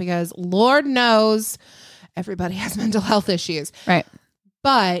issues, because Lord knows everybody has mental health issues. Right.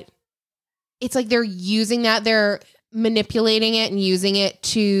 But it's like they're using that, they're manipulating it and using it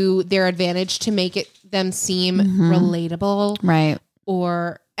to their advantage to make them seem relatable. Right.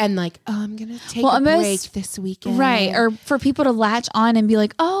 And like, oh, I'm going to take a almost, break this weekend. Right. Or for people to latch on and be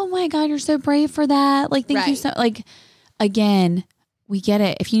like, oh my God, you're so brave for that. Like, thank you so, like, again, we get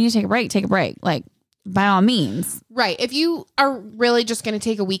it. If you need to take a break, take a break. Like, by all means. Right. If you are really just going to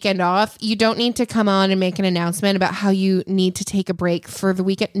take a weekend off, you don't need to come on and make an announcement about how you need to take a break for the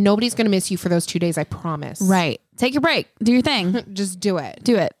weekend. Nobody's going to miss you for those 2 days, I promise. Right. Take your break. Do your thing. Just do it.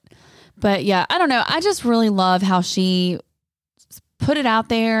 Do it. But yeah, I don't know. I just really love how she put it out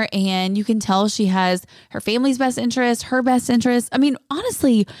there, and you can tell she has her family's best interest, her best interest. I mean,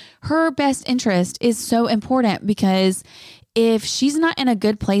 honestly, her best interest is so important, because if she's not in a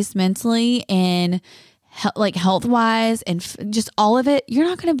good place mentally and like health wise and just all of it, you're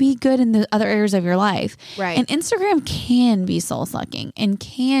not going to be good in the other areas of your life. Right. And Instagram can be soul sucking and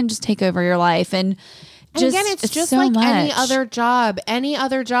can just take over your life. And just, again, it's just so like much. any other job. Any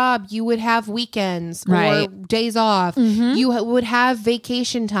other job, you would have weekends or Right. days off. Mhm. You would have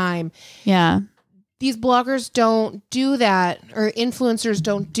vacation time. Yeah. These bloggers don't do that, or influencers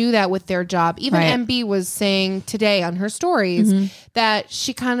don't do that with their job. Even Right. MB was saying today on her stories that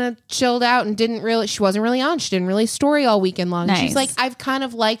she kind of chilled out and she wasn't really on. She didn't really story all weekend long. Nice. She's like, I've kind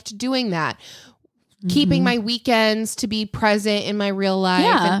of liked doing that, keeping my weekends to be present in my real life.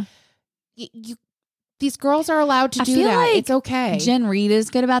 Yeah. And these girls are allowed to I do feel that. like It's okay. Jen Reed is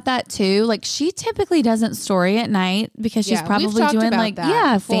good about that too. Like, she typically doesn't story at night because she's Yeah, we've probably talked doing about like,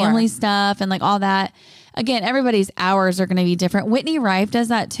 that before. family stuff and like all that. Again, everybody's hours are going to be different. Whitney Rife does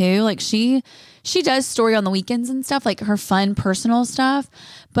that too. Like, she does story on the weekends and stuff, like her fun personal stuff.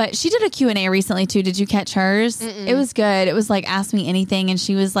 But she did a Q&A recently too. Did you catch hers? Mm-mm. It was good. It was like, ask me anything. And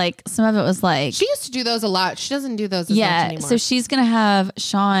she was like, some of it was like, She used to do those a lot. She doesn't do those as much anymore. so she's going to have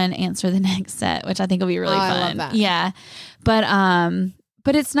Sean answer the next set, which I think will be really fun. I love that. Yeah.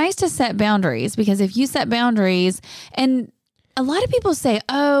 But it's nice to set boundaries, because if you set boundaries, and a lot of people say,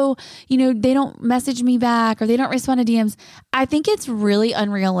 oh, they don't message me back or they don't respond to DMs. I think it's really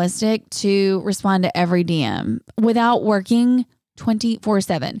unrealistic to respond to every DM without working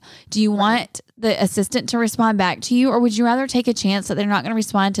 24/7. Do you want the assistant to respond back to you, or would you rather take a chance that they're not going to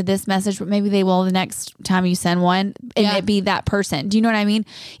respond to this message, but maybe they will the next time you send one, and it be that person? Do you know what I mean?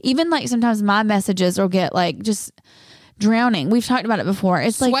 Even like sometimes my messages will get like just drowning. We've talked about it before.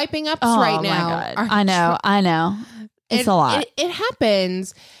 It's like swiping ups oh right my now. God. are- I know. It's a lot. It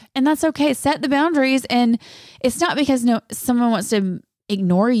happens. And that's okay. Set the boundaries. And it's not because someone wants to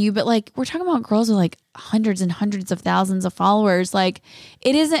ignore you, but like, we're talking about girls with like hundreds and hundreds of thousands of followers. Like,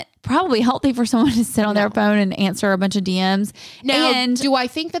 it isn't probably healthy for someone to sit on their phone and answer a bunch of DMs. Now, And do I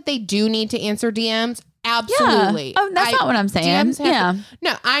think that they do need to answer DMs? Absolutely. Yeah. Oh, that's not what I'm saying. DMs have to-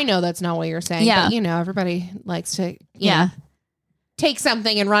 no, I know that's not what you're saying. Yeah. But, everybody likes to Yeah. take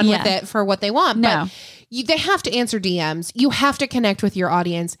something and run with it for what they want. No. But they have to answer DMs. You have to connect with your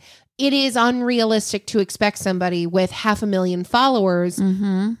audience. It is unrealistic to expect somebody with 500,000 followers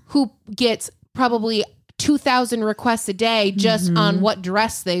who gets probably 2,000 requests a day just on what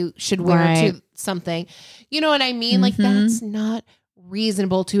dress they should wear to something. You know what I mean? Like, that's not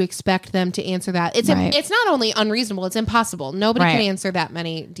reasonable to expect them to answer that. It's not only unreasonable, it's impossible. Nobody can answer that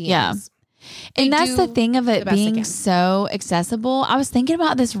many DMs. Yeah. And that's the thing of it being so accessible. I was thinking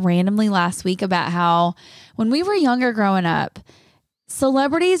about this randomly last week about how when we were younger growing up,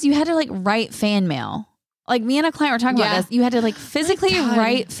 celebrities, you had to like write fan mail. Like, me and a client were talking about this. You had to like physically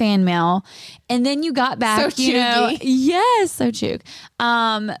write fan mail, and then you got back, So yes, so chook.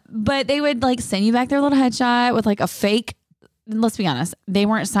 But they would like send you back their little headshot with like a fake. Let's be honest, they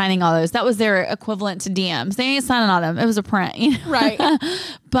weren't signing all those. That was their equivalent to DMs. They ain't signing all them. It was a print, Right.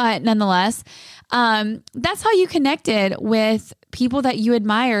 But nonetheless, that's how you connected with people that you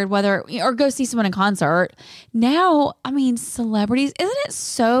admired, or go see someone in concert. Now, I mean, celebrities, isn't it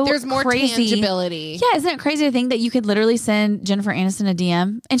so There's more crazy? tangibility. Yeah, isn't it crazy to think that you could literally send Jennifer Aniston a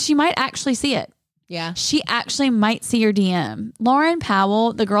DM and she might actually see it? Yeah. She actually might see your DM. Lauren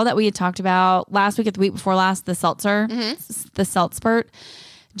Powell, the girl that we had talked about last week, at the week before last, the Seltzer, the Seltzpert.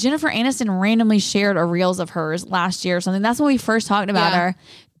 Jennifer Aniston randomly shared a reels of hers last year or something. That's when we first talked about her.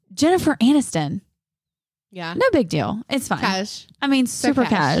 Jennifer Aniston. Yeah. No big deal. It's fine. Cash. I mean, super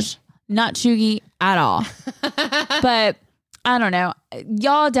cash. Not chuggy at all. But I don't know.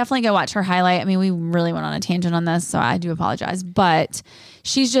 Y'all definitely go watch her highlight. I mean, we really went on a tangent on this, so I do apologize. But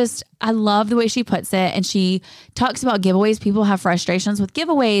she's just, I love the way she puts it. And she talks about giveaways. People have frustrations with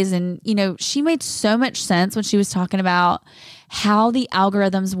giveaways. And, you know, she made so much sense when she was talking about how the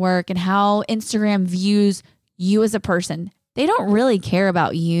algorithms work and how Instagram views you as a person. They don't really care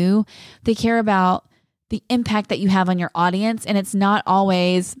about you. They care about the impact that you have on your audience. And it's not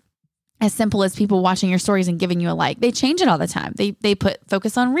always as simple as people watching your stories and giving you a like. They change it all the time. They put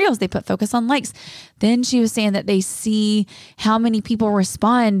focus on reels. They put focus on likes. Then she was saying that they see how many people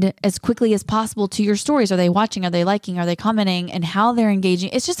respond as quickly as possible to your stories. Are they watching? Are they liking? Are they commenting? And how they're engaging.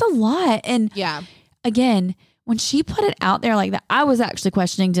 It's just a lot. And again, when she put it out there like that, I was actually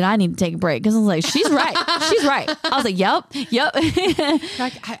questioning, did I need to take a break? Because I was like, she's right. She's right. I was like, yep.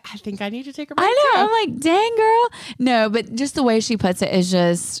 I think I need to take a break. I know. too. I'm like, dang, girl. No, but just the way she puts it is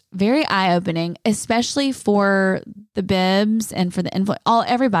just very eye-opening, especially for the bibs and for the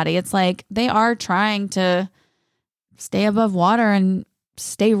everybody. It's like they are trying to stay above water and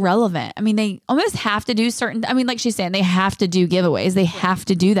stay relevant. I mean, they almost have to do like she's saying, they have to do giveaways. They have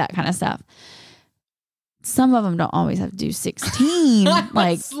to do that kind of stuff. Some of them don't always have to do 16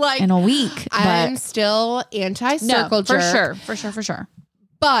 like in a week. But I'm still anti-circle jerk. For sure.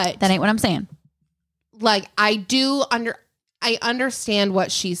 But that ain't what I'm saying. Like I understand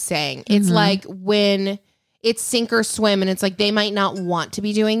what she's saying. It's like when it's sink or swim and it's like they might not want to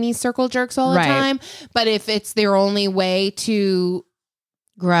be doing these circle jerks all the time, but if it's their only way to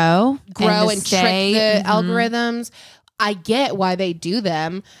grow and trick the algorithms, I get why they do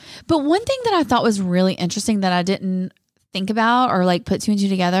them. But one thing that I thought was really interesting that I didn't think about or like put two and two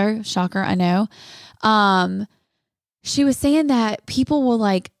together, shocker, I know. She was saying that people will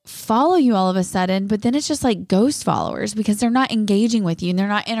like follow you all of a sudden, but then it's just like ghost followers because they're not engaging with you and they're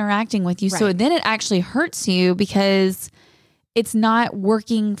not interacting with you. Right. So then it actually hurts you because it's not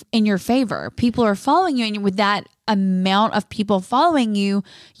working in your favor. People are following you, and with that amount of people following you,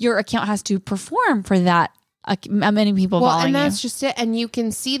 your account has to perform for that many people following and that's you. just it. And you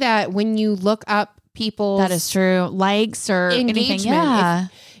can see that when you look up people's that is true likes or anything. Yeah.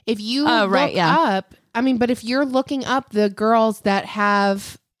 If you look up, I mean, but if you're looking up the girls that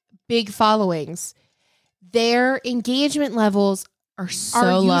have big followings, their engagement levels are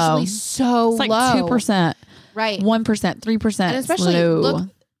so low. Usually so it's like low. 2%, right? 1%, 3%, and especially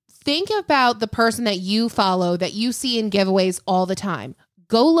think about the person that you follow that you see in giveaways all the time.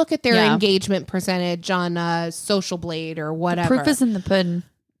 Go look at their engagement percentage on Social Blade or whatever. The proof is in the pudding.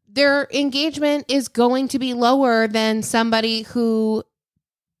 Their engagement is going to be lower than somebody who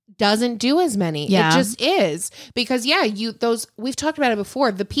doesn't do as many. Yeah. It just is. Because we've talked about it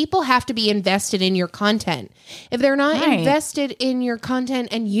before. The people have to be invested in your content. If they're not invested in your content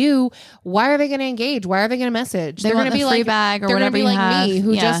and why are they going to engage? Why are they going to message? They're going to be like bag or they're whatever be you like have. Me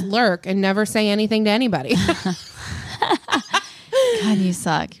who just lurk and never say anything to anybody. God, you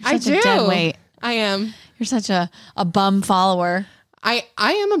suck. You're such a dead weight. I am. You're such a bum follower. I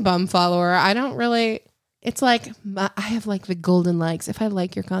am a bum follower. I don't really. It's like I have like the golden likes. If I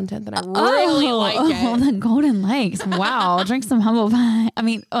like your content, then I really like it. Oh, the golden likes. Wow. Drink some humble pie.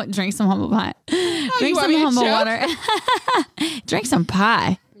 Drink some humble pie. Drink some humble water. Drink some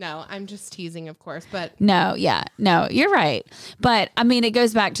pie. No, I'm just teasing, of course, but no, you're right. But I mean, it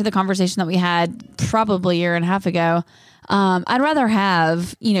goes back to the conversation that we had probably a year and a half ago. I'd rather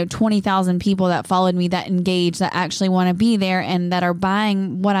have, 20,000 people that followed me, that engage, that actually want to be there and that are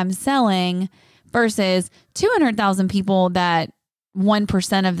buying what I'm selling versus 200,000 people that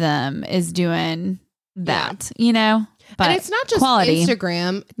 1% of them is doing that, But and it's not just quality.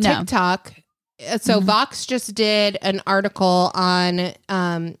 Instagram, TikTok. So Vox just did an article on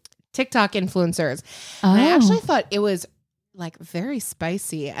TikTok influencers. And I actually thought it was like very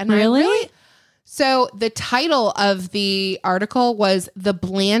spicy. And really? So the title of the article was "The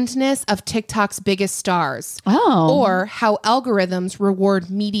Blandness of TikTok's Biggest Stars," or "How Algorithms Reward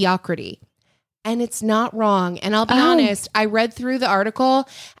Mediocrity." And it's not wrong. And I'll be honest, I read through the article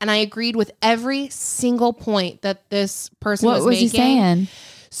and I agreed with every single point that this person was making. What was he saying?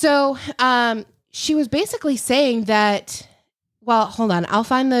 So she was basically saying that, well, hold on. I'll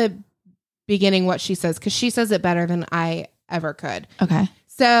find the beginning what she says because she says it better than I ever could. Okay.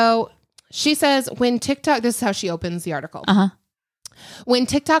 So she says when TikTok, this is how she opens the article. When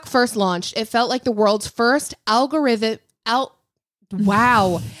TikTok first launched, it felt like the world's first algorithmically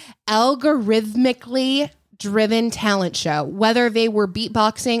driven talent show. Whether they were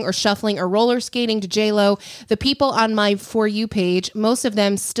beatboxing or shuffling or roller skating to J-Lo, the people on my For You page, most of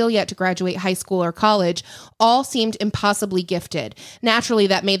them still yet to graduate high school or college, all seemed impossibly gifted. Naturally,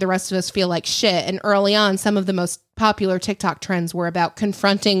 that made the rest of us feel like shit. And early on, some of the most popular TikTok trends were about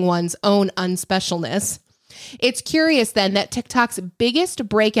confronting one's own unspecialness. It's curious then that TikTok's biggest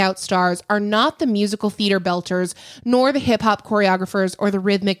breakout stars are not the musical theater belters, nor the hip hop choreographers or the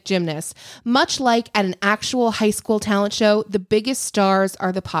rhythmic gymnasts. Much like at an actual high school talent show, the biggest stars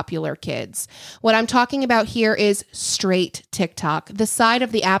are the popular kids. What I'm talking about here is straight TikTok, the side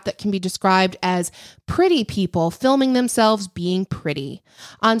of the app that can be described as pretty people filming themselves being pretty.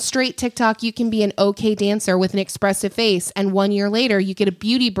 On straight TikTok, you can be an okay dancer with an expressive face, and 1 year later, you get a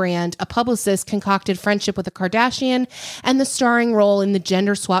beauty brand, a publicist concocted friendship with a Kardashian, and the starring role in the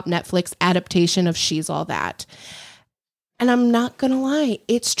gender swap Netflix adaptation of She's All That. And I'm not going to lie,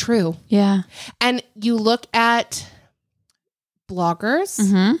 it's true. Yeah. And you look at bloggers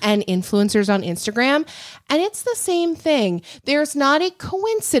and influencers on Instagram, and it's the same thing. There's not a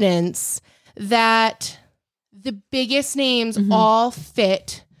coincidence that the biggest names all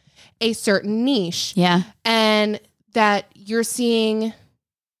fit a certain niche. Yeah. And that you're seeing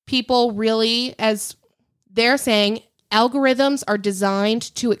people really, as they're saying, algorithms are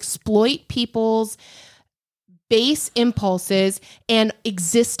designed to exploit people's base impulses and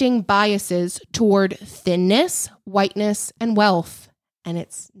existing biases toward thinness, whiteness, and wealth. And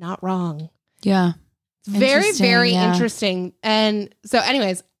it's not wrong. Yeah. Very, Interesting, very yeah. interesting. And so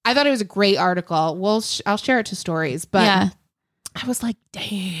anyways, I thought it was a great article. I'll share it to stories, but Yeah. I was like,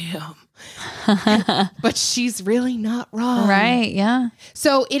 damn. But she's really not wrong. Right. Yeah.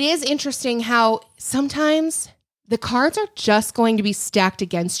 So it is interesting how sometimes the cards are just going to be stacked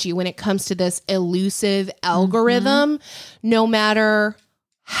against you when it comes to this elusive algorithm, no matter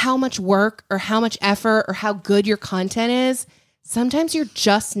how much work or how much effort or how good your content is. Sometimes you're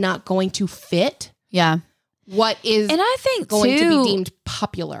just not going to fit Yeah. what is And I think going too, to be deemed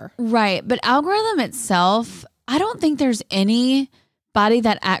popular. right. But algorithm itself, I don't think there's anybody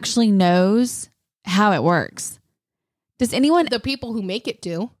that actually knows how it works. Does anyone? The people who make it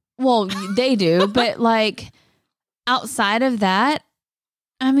do. Well, they do, but like outside of that,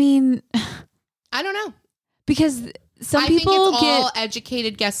 I mean, I don't know. because some I people think it's get all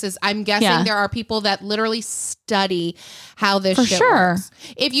educated guesses. I'm guessing Yeah. there are people that literally study how this For shit sure. works.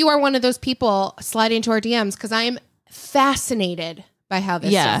 If you are one of those people, slide into our DMs because I am fascinated by how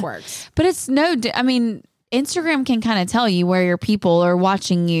this Yeah. stuff works. But it's I mean, Instagram can kind of tell you where your people are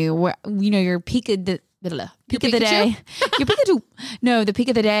watching you, where, your peak of the Pikachu? day. Your Pikachu. No, the peak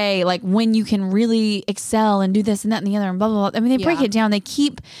of the day, like when you can really excel and do this and that and the other and blah, blah, blah. I mean, they break Yeah. it down.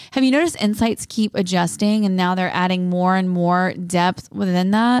 Have you noticed insights keep adjusting and now they're adding more and more depth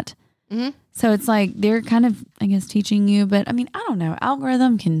within that? Mhm. So it's like they're kind of, I guess, teaching you. But I mean, I don't know.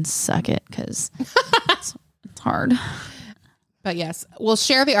 Algorithm can suck it because it's hard. But yes, we'll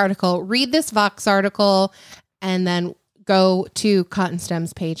share the article, read this Vox article, and then go to Cotton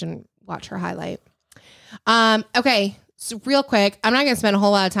Stem's page and watch her highlight. Okay, so real quick, I'm not going to spend a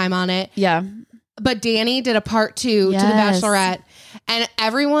whole lot of time on it, Yeah. but Danny did a part 2 to The Yes. Bachelorette, and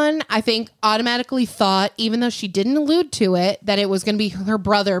everyone, I think, automatically thought, even though she didn't allude to it, that it was going to be her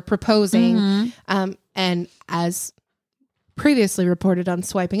brother proposing. Mm-hmm. And as previously reported on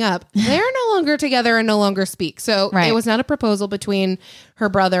Swiping Up, they're no longer together and no longer speak. So Right. it was not a proposal between her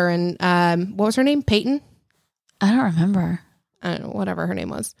brother and what was her name? Peyton? I don't remember. I don't know, whatever her name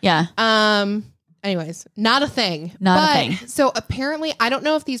was. Yeah. Anyways, not a thing. Not a thing. So apparently, I don't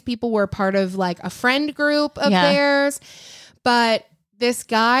know if these people were part of like a friend group of Yeah. theirs, but this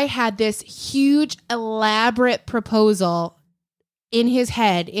guy had this huge, elaborate proposal in his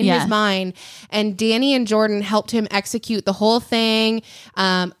head, in Yeah. his mind, and Danny and Jordan helped him execute the whole thing.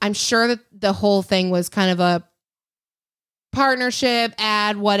 I'm sure that the whole thing was kind of a partnership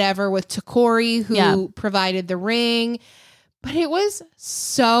ad, whatever, with Takori, who Yeah. provided the ring. But it was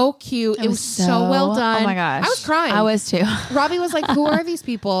so cute. It was so well done. Oh my gosh. I was crying. I was too. Robbie was like, "Who are these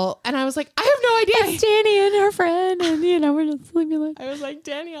people?" And I was like, "I have no idea." It's Danny and her friend, and we're just sleeping like. I was like,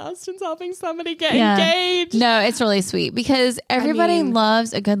 "Danny Austin's helping somebody get Yeah. engaged." No, it's really sweet because everybody mean-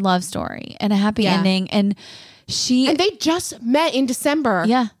 loves a good love story and a happy Yeah. ending. And And they just met in December.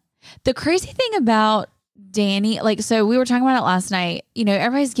 yeah. The crazy thing about Danny, like, so we were talking about it last night.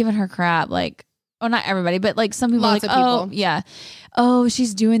 Everybody's giving her crap, like. Well, not everybody, but like some people Lots are like, of people. oh, yeah. Oh,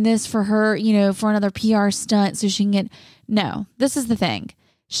 she's doing this for her, for another PR stunt so she can get. No, this is the thing.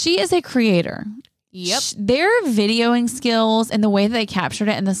 She is a creator. Yep. Their videoing skills and the way that they captured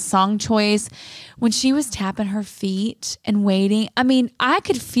it and the song choice when she was tapping her feet and waiting. I mean, I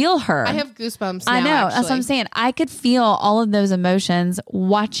could feel her. I have goosebumps now, I know. That's what I'm actually. saying. I could feel all of those emotions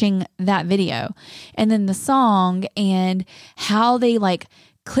watching that video. And then the song and how they like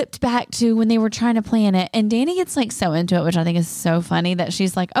clipped back to when they were trying to plan it. And Danny gets like so into it, which I think is so funny that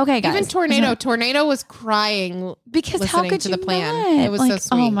she's like, okay, guys. Even Tornado was crying because how listening could to you the plan. not? It was like, so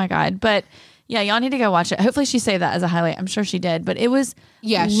sweet. Oh my God. But yeah, y'all need to go watch it. Hopefully she saved that as a highlight. I'm sure she did, but it was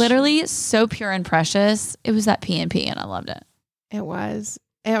literally so pure and precious. It was that PNP and I loved it. It was.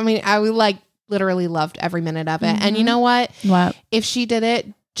 I mean, I like literally loved every minute of it. And you know what? What? If she did it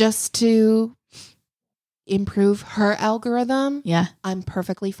just to improve her algorithm, Yeah. I'm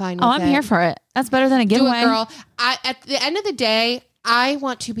perfectly fine with it. Oh, I'm here for it. That's better than a Do giveaway. it, girl. At the end of the day, I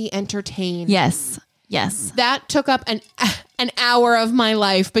want to be entertained. Yes. Yes. That took up an hour of my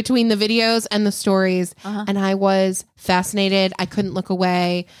life between the videos and the stories. Uh-huh. And I was fascinated. I couldn't look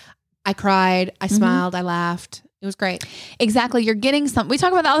away. I cried. I smiled. I laughed. It was great. Exactly. You're getting something. We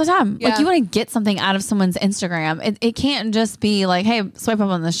talk about that all the time. Yeah. Like you want to get something out of someone's Instagram. It can't just be like, hey, swipe up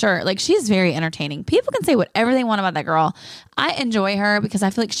on the shirt. Like she's very entertaining. People can say whatever they want about that girl. I enjoy her because I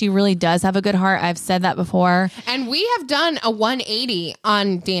feel like she really does have a good heart. I've said that before. And we have done a 180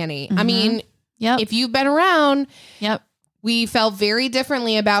 on Danny. I mean, Yep. if you've been around, Yep. we felt very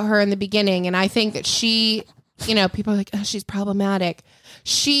differently about her in the beginning. And I think that she, you know, people are like, oh, she's problematic.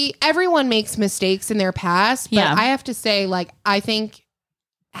 Everyone makes mistakes in their past. But Yeah. I have to say, like, I think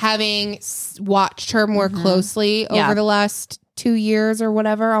having watched her more closely Yeah. over the last 2 years or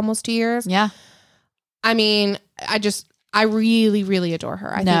whatever, almost 2 years. Yeah. I mean, I really, really adore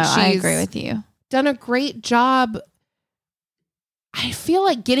her. I think I she's agree with you. done a great job. I feel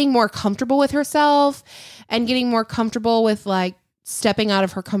like getting more comfortable with herself and getting more comfortable with like stepping out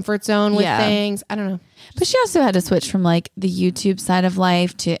of her comfort zone with things. I don't know. But she also had to switch from like the YouTube side of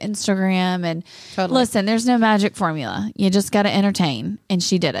life to Instagram. And Totally. listen, there's no magic formula. You just got to entertain. And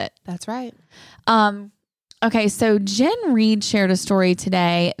she did it. That's right. Okay, so Jen Reed shared a story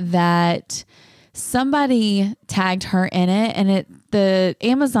today that somebody tagged her in it, and the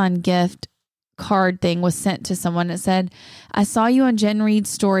Amazon gift card thing was sent to someone. It said, I saw you on Jen Reed's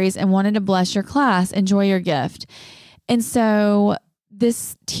stories and wanted to bless your class. Enjoy your gift. And so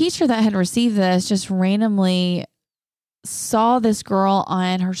this teacher that had received this just randomly saw this girl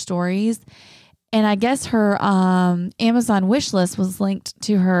on her stories. And I guess her Amazon wish list was linked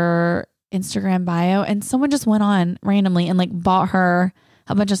to her Instagram bio. And someone just went on randomly and like bought her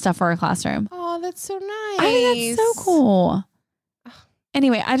a bunch of stuff for her classroom. Oh, that's so nice. I think that's so cool.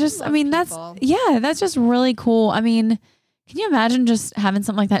 Anyway, that's just really cool. I mean, can you imagine just having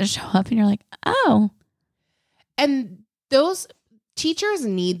something like that show up and you're like, oh. And those teachers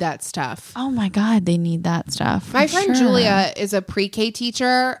need that stuff. Oh my God, they need that stuff. My for friend sure. Julia is a pre-K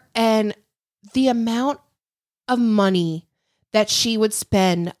teacher, and the amount of money that she would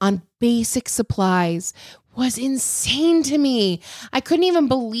spend on basic supplies was insane to me. I couldn't even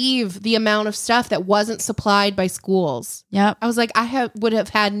believe the amount of stuff that wasn't supplied by schools. Yep. I was like, would have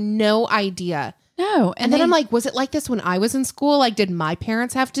had no idea. No. And then I'm like, was it like this when I was in school? Like, did my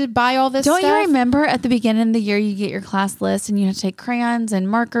parents have to buy all this don't stuff? you remember at the beginning of the year, you get your class list and you have to take crayons and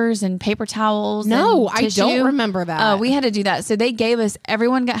markers and paper towels? No, and I tissue? don't remember that. Oh, we had to do that. So they gave us,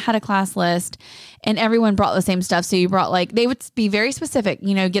 everyone had a class list and everyone brought the same stuff. So you brought like, they would be very specific,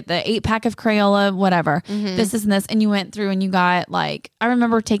 get the 8-pack of Crayola, whatever, this, and this. And you went through and you got like, I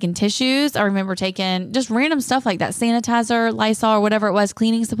remember taking tissues. I remember taking just random stuff like that, sanitizer, Lysol, or whatever it was,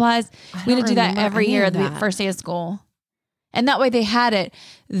 cleaning supplies. We had to do that every year at the first day of school. And that way they had it.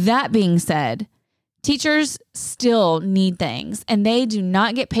 That being said, teachers still need things and they do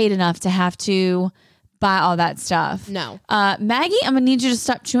not get paid enough to have to buy all that stuff. No. Maggie, I'm going to need you to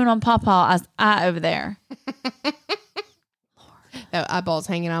stop chewing on Pawpaw's eye over there. The eyeball's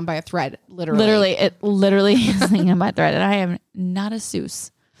hanging on by a thread, literally. It literally is hanging on by a thread. And I am not a sewer.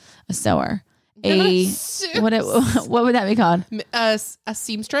 What would that be called? A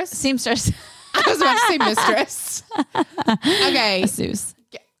seamstress? Seamstress. I was about to say mistress. Okay. A Seuss.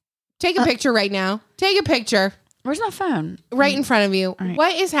 Take a picture right now. Take a picture Where's my phone? right in front of you. right.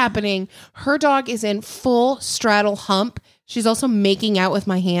 What is happening? Her dog is in full straddle hump. She's also making out with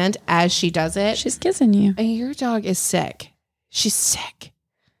my hand as she does it. She's kissing you. And your dog is sick. She's sick.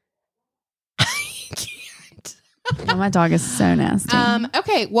 I can't. Oh, my dog is so nasty.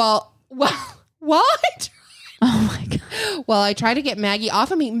 Okay. Well, while oh my God. I try to get Maggie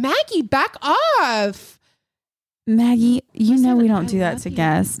off of me. Maggie, back off. Maggie, you know we don't I do that love to you.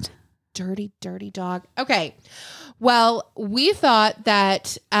 guests. Dirty, dirty dog. Okay. Well, we thought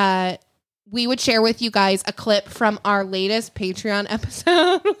that we would share with you guys a clip from our latest Patreon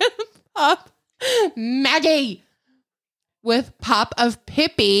episode with Pop Maggie, with Pop of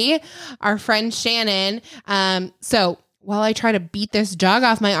Pippi, our friend Shannon. So while I try to beat this dog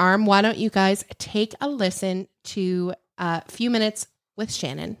off my arm, why don't you guys take a listen to a few minutes with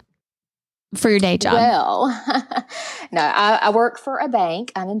Shannon. For your day job. Well, no, I work for a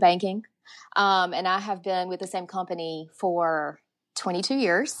bank. I'm in banking. And I have been with the same company for 22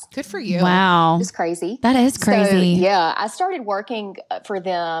 years. Good for you. Wow. It's crazy. That is crazy. So, yeah, I started working for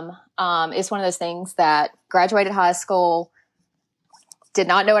them. It's one of those things that graduated high school, did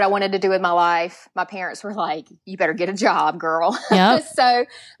not know what I wanted to do with my life. My parents were like, you better get a job, girl. Yep. So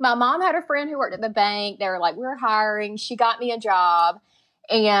my mom had a friend who worked at the bank. They were like, we're hiring. She got me a job.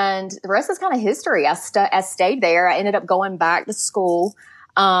 And the rest is kind of history. I stayed there. I ended up going back to school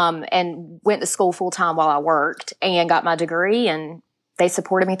and went to school full time while I worked and got my degree. And they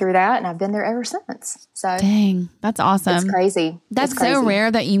supported me through that. And I've been there ever since. So Dang, that's awesome. it's crazy. That's It's crazy. so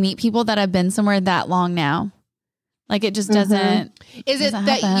rare that you meet people that have been somewhere that long now. Like it just doesn't. Is it doesn't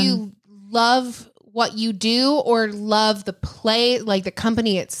that happen. you love what you do or love the play, like the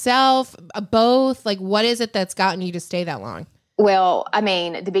company itself, both? Like what is it that's gotten you to stay that long? Well, I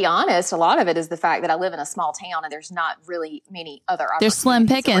mean, to be honest, a lot of it is the fact that I live in a small town and there's not really many other There's slim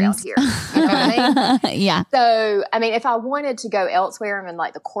opportunities pickings. around here. You know what I mean? Yeah. So, I mean, if I wanted to go elsewhere in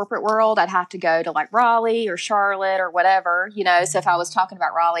like the corporate world, I'd have to go to like Raleigh or Charlotte or whatever, you know. So if I was talking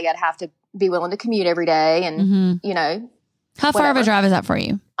about Raleigh, I'd have to be willing to commute every day and, Mhm. you know, How far of a Whatever. drive is that for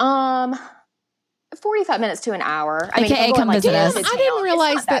you? 45 minutes to an hour. I AKA if I'm come going, visit us. into I town, didn't it's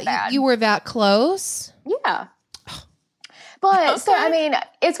realize not that bad. you were that close. Yeah. But so, I mean,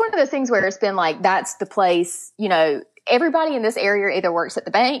 it's one of those things where it's been like, that's the place, you know, everybody in this area either works at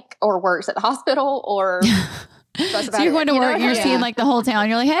the bank or works at the hospital or. So you're going to work, you're Yeah. seeing like the whole town.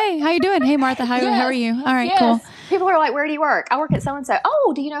 You're like, hey, how you doing? Hey, Martha, how are you? All right, cool. People are like, where do you work? I work at so-and-so.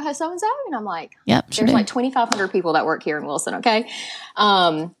 Oh, do you know how so-and-so? And I'm like, Yep, sure there's do. like 2,500 people that work here in Wilson. Okay.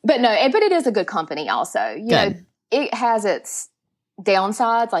 But no, but it is a good company also. You know, Good. it has its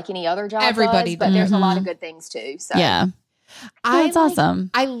downsides like any other job Everybody does, but does. there's a lot of Mhm. good things too. So Yeah. Oh, that's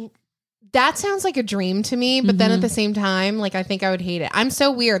awesome. That sounds like a dream to me, but then Mhm. at the same time, like I think I would hate it. I'm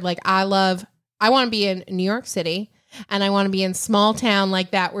so weird. Like I want to be in New York City and I want to be in small town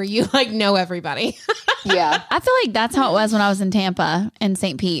like that where you like know everybody. yeah. I feel like that's how it was when I was in Tampa and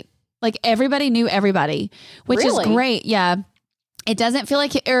St. Pete. Like everybody knew everybody, which Really? is great. Yeah. It doesn't feel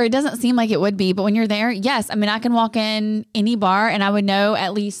like it, or it doesn't seem like it would be, but when you're there, yes. I mean, I can walk in any bar and I would know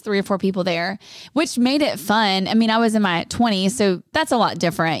at least 3 or 4 people there, which made it fun. I mean, I was in my 20s, so that's a lot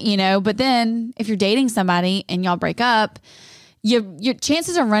different, you know, but then if you're dating somebody and y'all break up, your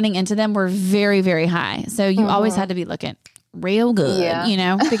chances of running into them were very, very high. So you always had to be looking real good, Yeah. you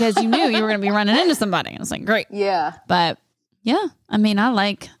know, because you knew you were going to be running into somebody. And it's like, great. Yeah. But yeah, I mean, I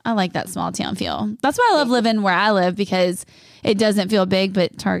like that small town feel. That's why I love living where I live, because it doesn't feel big,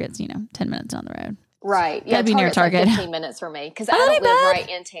 but Target's, 10 minutes down the road. Right. Yeah. Gotta be near Target's like Target. 15 minutes for me because Oh, I that don't ain't live bad. right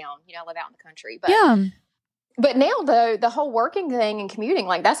in town. You know, I live out in the country. But Yeah. But now, though, the whole working thing and commuting,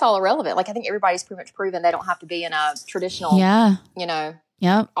 like, that's all irrelevant. Like, I think everybody's pretty much proven they don't have to be in a traditional, Yeah.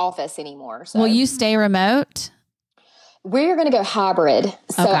 Yep. office anymore. So Will you stay remote? we're going to go hybrid.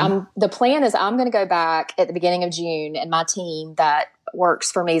 So Okay. the plan is I'm going to go back at the beginning of June, and my team that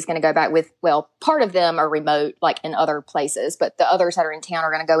works for me is going to go back with, well, part of them are remote, like in other places, but the others that are in town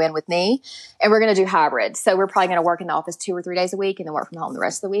are going to go in with me, and we're going to do hybrid. So we're probably going to work in the office 2 or 3 days a week and then work from home the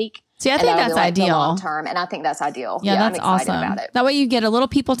rest of the week. See, I And think that'll that's be like the ideal. long term, and I think that's ideal. Yeah, that's I'm excited awesome. about it. That way you get a little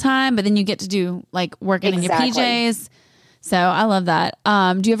people time, but then you get to do like working Exactly. in your PJs. So I love that.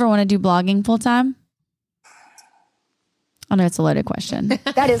 Do you ever want to do blogging full time? I know it's a loaded question.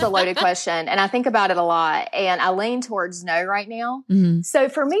 That is a loaded question, and I think about it a lot, and I lean towards no right now. Mhm. So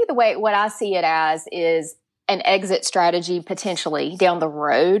for me, what I see it as is an exit strategy potentially down the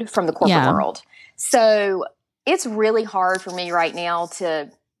road from the corporate Yeah. world. So it's really hard for me right now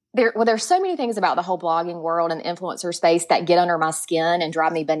there's so many things about the whole blogging world and influencer space that get under my skin and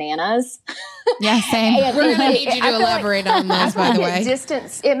drive me bananas. Yeah, same. And We're gonna it- need you I to feel like- elaborate on I this, feel by like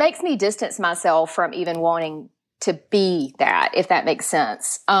the way. it makes me distance myself from even wanting to be that, if that makes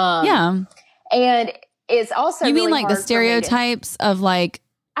sense. Yeah. And it's also You mean really like the hard for me to- stereotypes of like,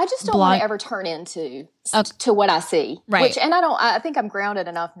 I just don't blog- want to ever turn into Okay. to what I see. Right. I think I'm grounded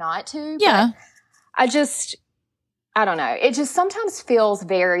enough not to. but yeah. I don't know. It just sometimes feels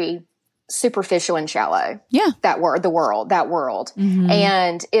very superficial and shallow. Yeah. That world. Mhm.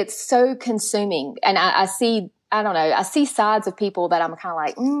 And it's so consuming. And I see sides of people that I'm kind of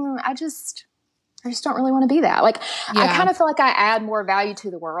like, I just don't really want to be that. Like, I Yeah. kind of feel like I add more value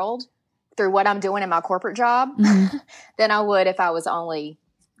to the world through what I'm doing in my corporate job than I would if I was only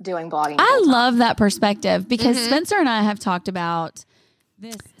doing blogging. I full-time. love that perspective because Spencer and I have talked about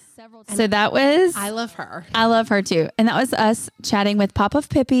this several times. So that was I love her. I love her too. And that was us chatting with Pop of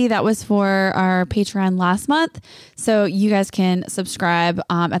Pippi. That was for our Patreon last month. So you guys can subscribe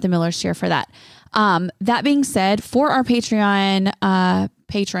at the Miller's Share for that. That being said, for our Patreon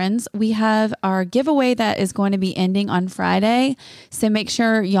patrons, we have our giveaway that is going to be ending on Friday. So make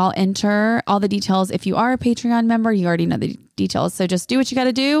sure y'all enter all the details. If you are a Patreon member, you already know the details. So just do what you got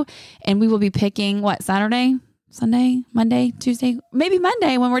to do. And we will be picking Saturday, Sunday, Monday, Tuesday, maybe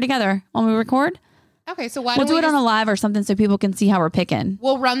Monday when we're together, when we record. Okay, so why We'll don't do it on a live or something so people can see how we're picking.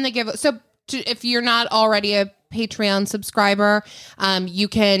 We'll run the giveaway. So if you're not already a Patreon subscriber, you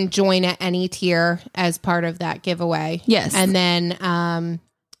can join at any tier as part of that giveaway. Yes. And then,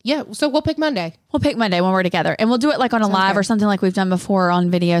 so we'll pick Monday. We'll pick Monday when we're together. And we'll do it like on a live or something like we've done before on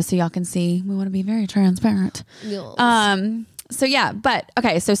video so y'all can see. We want to be very transparent. So yeah, but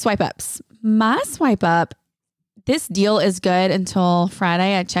okay, so swipe ups. My swipe up, this deal is good until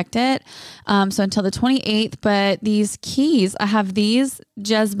Friday. I checked it. So until the 28th, but these keys, I have these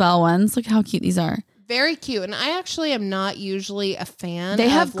Jezebel ones. Look how cute these are. Very cute. And I actually am not usually a fan. They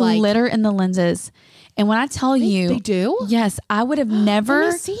have of glitter in the lenses. And when I tell you, they do? Yes, I would have never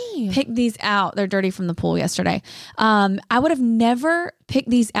Let me see. picked these out. They're dirty from the pool yesterday. I would have never picked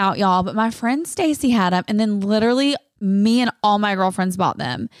these out, y'all. But my friend Stacy had them, and then literally me and all my girlfriends bought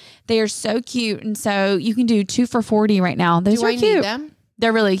them. They are so cute, and so you can do 2 for $40 right now. Those Do are I cute. need them?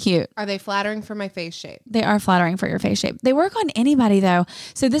 They're really cute. Are they flattering for my face shape? They are flattering for your face shape. They work on anybody though.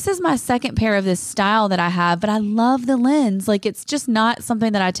 So this is my second pair of this style that I have, but I love the lens. Like it's just not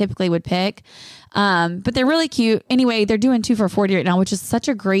something that I typically would pick. But they're really cute. Anyway, they're doing 2 for $40 right now, which is such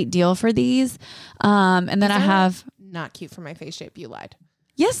a great deal for these. And then I have, Not cute for my face shape. You lied.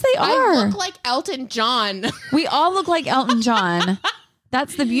 yes, they are. I look like Elton John. We all look like Elton John.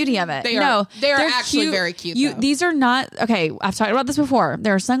 That's the beauty of it. They are actually very cute, though. These are not, okay, I've talked about this before.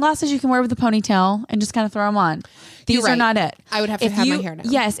 There are sunglasses you can wear with a ponytail and just kind of throw them on. These You're are right. not it. I would have to have my hair down.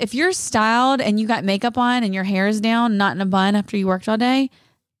 Yes, if you're styled and you got makeup on and your hair is down, not in a bun after you worked all day,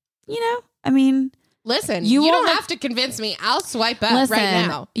 I mean, Listen, You you don't won't have to convince me. I'll swipe up listen, right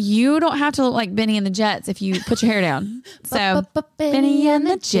now. you don't have to look like Benny and the Jets if you put your hair down. So, Benny and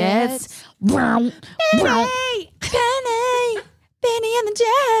the Jets. Benny and the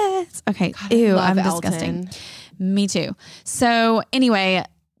Jets. Okay. Ew, love I'm Elton. disgusting. Me too. So anyway,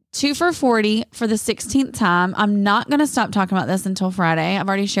 2 for $40 for the 16th time. I'm not going to stop talking about this until Friday. I've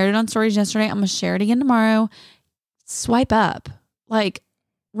already shared it on stories yesterday. I'm going to share it again tomorrow. Swipe up. Like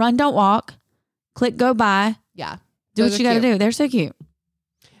run, don't walk. Click, go by. Yeah. Do Those what are you got to cute. do. They're so cute.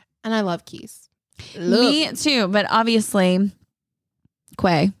 And I love keys. Me too. But obviously,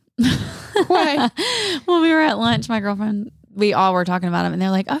 Quay. Quay. When we were at lunch, my girlfriend, we all were talking about them, and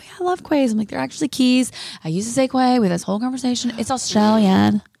they're like, "Oh yeah, I love Quays." I'm like, "They're actually keys." I used to say Quay with this whole conversation. It's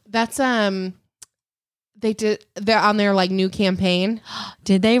Australian. That's they're on their like new campaign.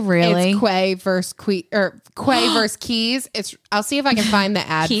 Did they really? It's Quay versus Quay versus Keys. I'll see if I can find the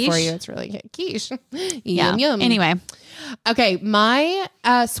ad Quiche? for you. It's really good. Quiche. Yeah. Yum yum. Anyway, Okay, my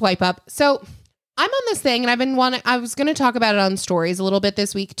swipe up. So I'm on this thing, and I was going to talk about it on stories a little bit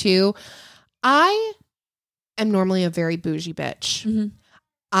this week too. I am normally a very bougie bitch. Mm-hmm.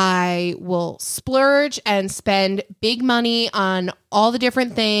 I will splurge and spend big money on all the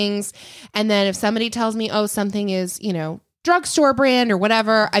different things, and then if somebody tells me, "Oh, something is drugstore brand or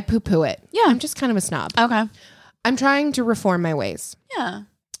whatever," I poo poo it. Yeah. I'm just kind of a snob. okay. I'm trying to reform my ways. Yeah.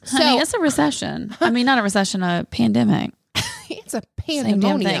 So- Honey, it's a recession. I mean, not a recession, a pandemic. It's a Same damn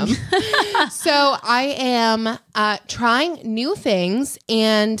pandemonium. thing. So I am trying new things.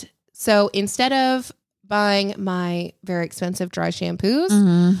 And so instead of buying my very expensive dry shampoos,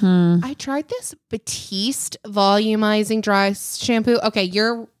 Mm-hmm. I tried this Batiste volumizing dry shampoo. Okay,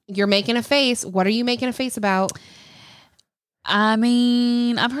 you're making a face. What are you making a face about? I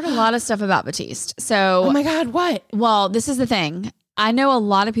mean, I've heard a lot of stuff about Batiste. So, Oh my God, what? well, this is the thing. I know a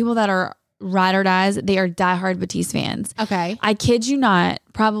lot of people that are ride or dies. They are diehard Batiste fans. Okay. I kid you not,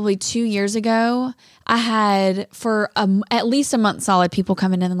 probably 2 years ago, I had for at least a month solid people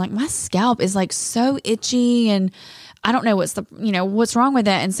coming in and like, my scalp is like so itchy and I don't know what's wrong with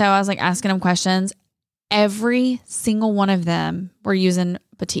it. And so I was like asking them questions. Every single one of them were using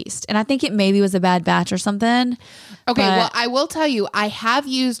Batiste. And I think it maybe was a bad batch or something. Okay, But- well, I will tell you, I have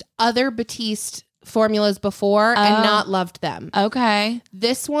used other Batiste formulas before and not loved them. Okay.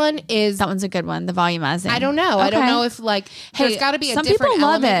 This one is, That one's a good one. The volumizing. I don't know. I don't Okay. know if there's Hey, got to be a some different people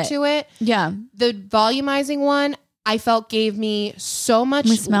love element it. to it. Yeah. The volumizing one, I felt gave me so much.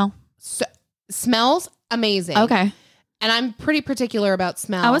 Let me smell. smells amazing. Okay. And I'm pretty particular about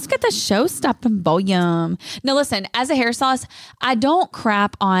smell. I always get the show-stopping volume. No, listen, as a hairstylist, I don't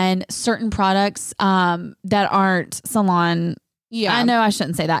crap on certain products that aren't salon. Yeah. I know I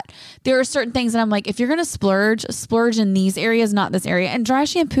shouldn't say that. There are certain things that I'm like, if you're going to splurge in these areas, not this area. And dry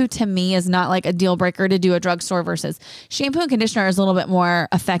shampoo to me is not like a deal breaker to do a drugstore versus shampoo and conditioner is a little bit more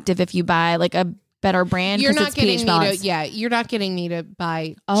effective if you buy like a better brand. You're not getting me to, you're not getting me to buy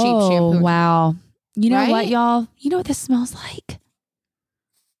cheap shampoo. Oh, wow. You know what, Right? y'all? You know what this smells like?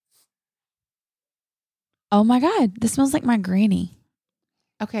 Oh my God. This smells like my granny.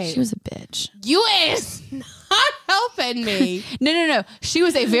 Okay. She was a bitch. You is not helping me. No. She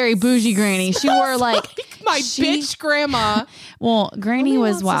was a very bougie granny. She wore like My bitch grandma. Well, granny Nobody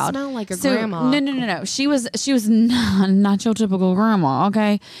was wants to wild. smell like a grandma. No. She was not your typical grandma.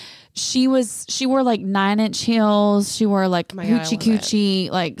 Okay. She wore like 9-inch heels. She wore like Oh my God, I hoochie love it.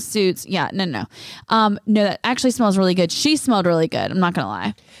 coochie like suits. Yeah. No. No, that actually smells really good. She smelled really good. I'm not going to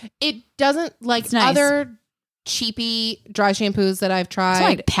lie. It doesn't like It's nice. other cheapy dry shampoos that I've tried. It's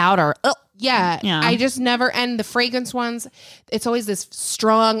like powder. Ugh. Yeah. Yeah. I just never, and the fragrance ones, it's always this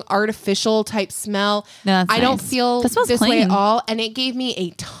strong artificial type smell. No, that's I don't nice. feel That smells this way clean. at all. And it gave me a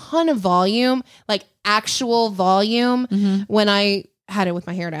ton of volume, like actual volume when I had it with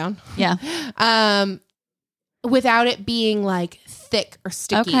my hair down. Yeah. Without it being like thick or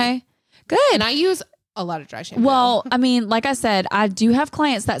sticky. Okay. Good. And I use a lot of dry shampoo. Well, I mean, like I said, I do have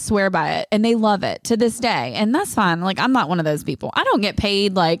clients that swear by it and they love it to this day. And that's fine. Like, I'm not one of those people. I don't get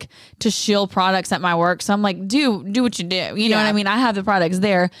paid like to shill products at my work. So I'm like, do what you do. You know what I mean? I have the products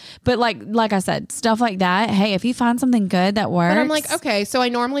there. But like I said, stuff like that. Hey, if you find something good that works. but I'm like, okay, so I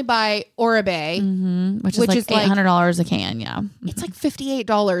normally buy Oribe. which which is is like like- $800 a can. Yeah. It's like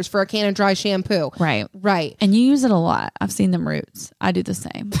 $58 for a can of dry shampoo. Right. Right. And you use it a lot. I've seen them roots. I do the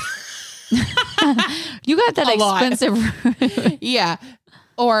same. You got that A lot. expensive root. Yeah.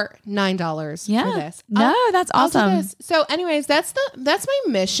 Or $9 Yeah. for this. No, that's I'll do awesome. this. So anyways, that's my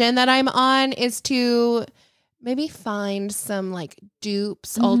mission that I'm on, is to maybe find some like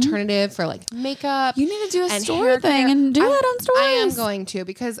dupes alternative for like makeup. You need to do a and story hair thing care. and do I- that on stories. I am going to,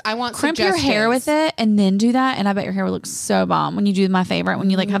 because I want Crimp your hair with suggestions. it and then do that. And I bet your hair would look so bomb when you do my favorite, when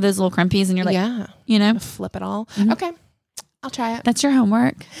you like have those little crimpies and you're like, yeah. you know, Flip it all. Okay. I'll try it. that's your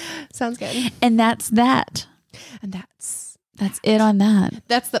homework. Sounds good. And that's that. And that's That's it on that.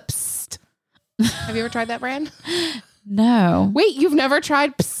 the psst. Have you ever tried that brand? No. Wait, you've never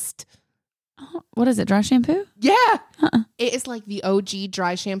tried psst? What is it? Dry shampoo? Yeah. It is like the OG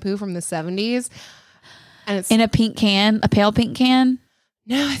dry shampoo from the 70s. And it's In a pink can, a pale pink can.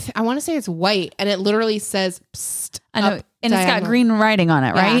 no, I want to say it's white, and it literally says psst. I know. up And it's got diagonal. green writing on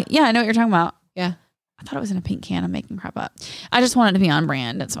it, Yeah. right? Yeah, I know what you're talking about. Yeah. I thought it was in a pink can. I'm making crap up. I just want it to be on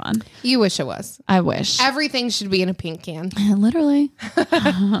brand. It's fun. You wish it was. I wish. Everything should be in a pink can. Literally.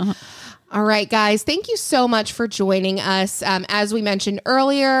 All right, guys. Thank you so much for joining us. As we mentioned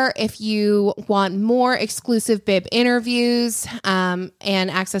earlier, if you want more exclusive bib interviews and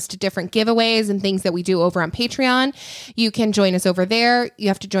access to different giveaways and things that we do over on Patreon, you can join us over there. You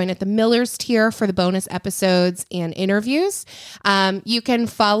have to join at the Miller's tier for the bonus episodes and interviews. You can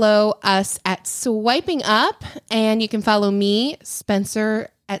follow us at Swiping Up, and you can follow me, Spencer,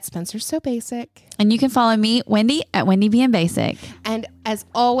 at Spencer So Basic. And you can follow me, Wendy, at Wendy Being Basic. And as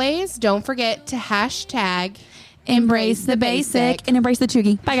always, don't forget to hashtag Embrace the basic and embrace the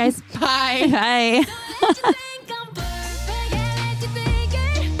chuggy. Bye, guys. Bye. Bye. Think I'm perfect, yeah, you think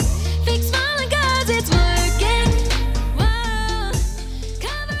it. Fake smiling 'cause it's working. Whoa,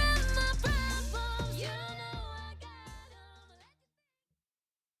 cover up my problems. You know I got 'em.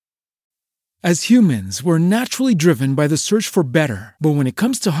 As humans, we're naturally driven by the search for better. But when it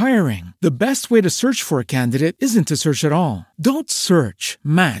comes to hiring, the best way to search for a candidate isn't to search at all. Don't search,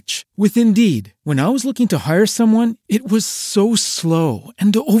 match with Indeed. When I was looking to hire someone, it was so slow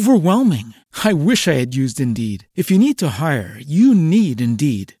and overwhelming. I wish I had used Indeed. If you need to hire, you need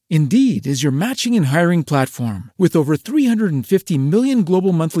Indeed. Indeed is your matching and hiring platform with over 350 million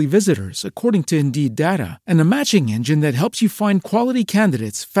global monthly visitors, according to Indeed data, and a matching engine that helps you find quality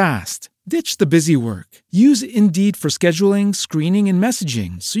candidates fast. Ditch the busy work. Use Indeed for scheduling, screening, and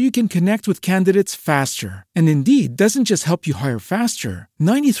messaging so you can connect with candidates faster. And Indeed doesn't just help you hire faster.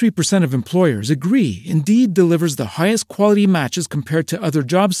 93% of employers agree Indeed delivers the highest quality matches compared to other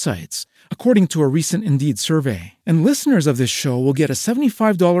job sites, according to a recent Indeed survey. And listeners of this show will get a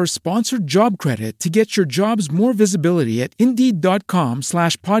 $75 sponsored job credit to get your jobs more visibility at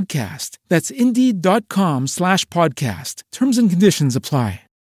Indeed.com/podcast. That's Indeed.com/podcast. Terms and conditions apply.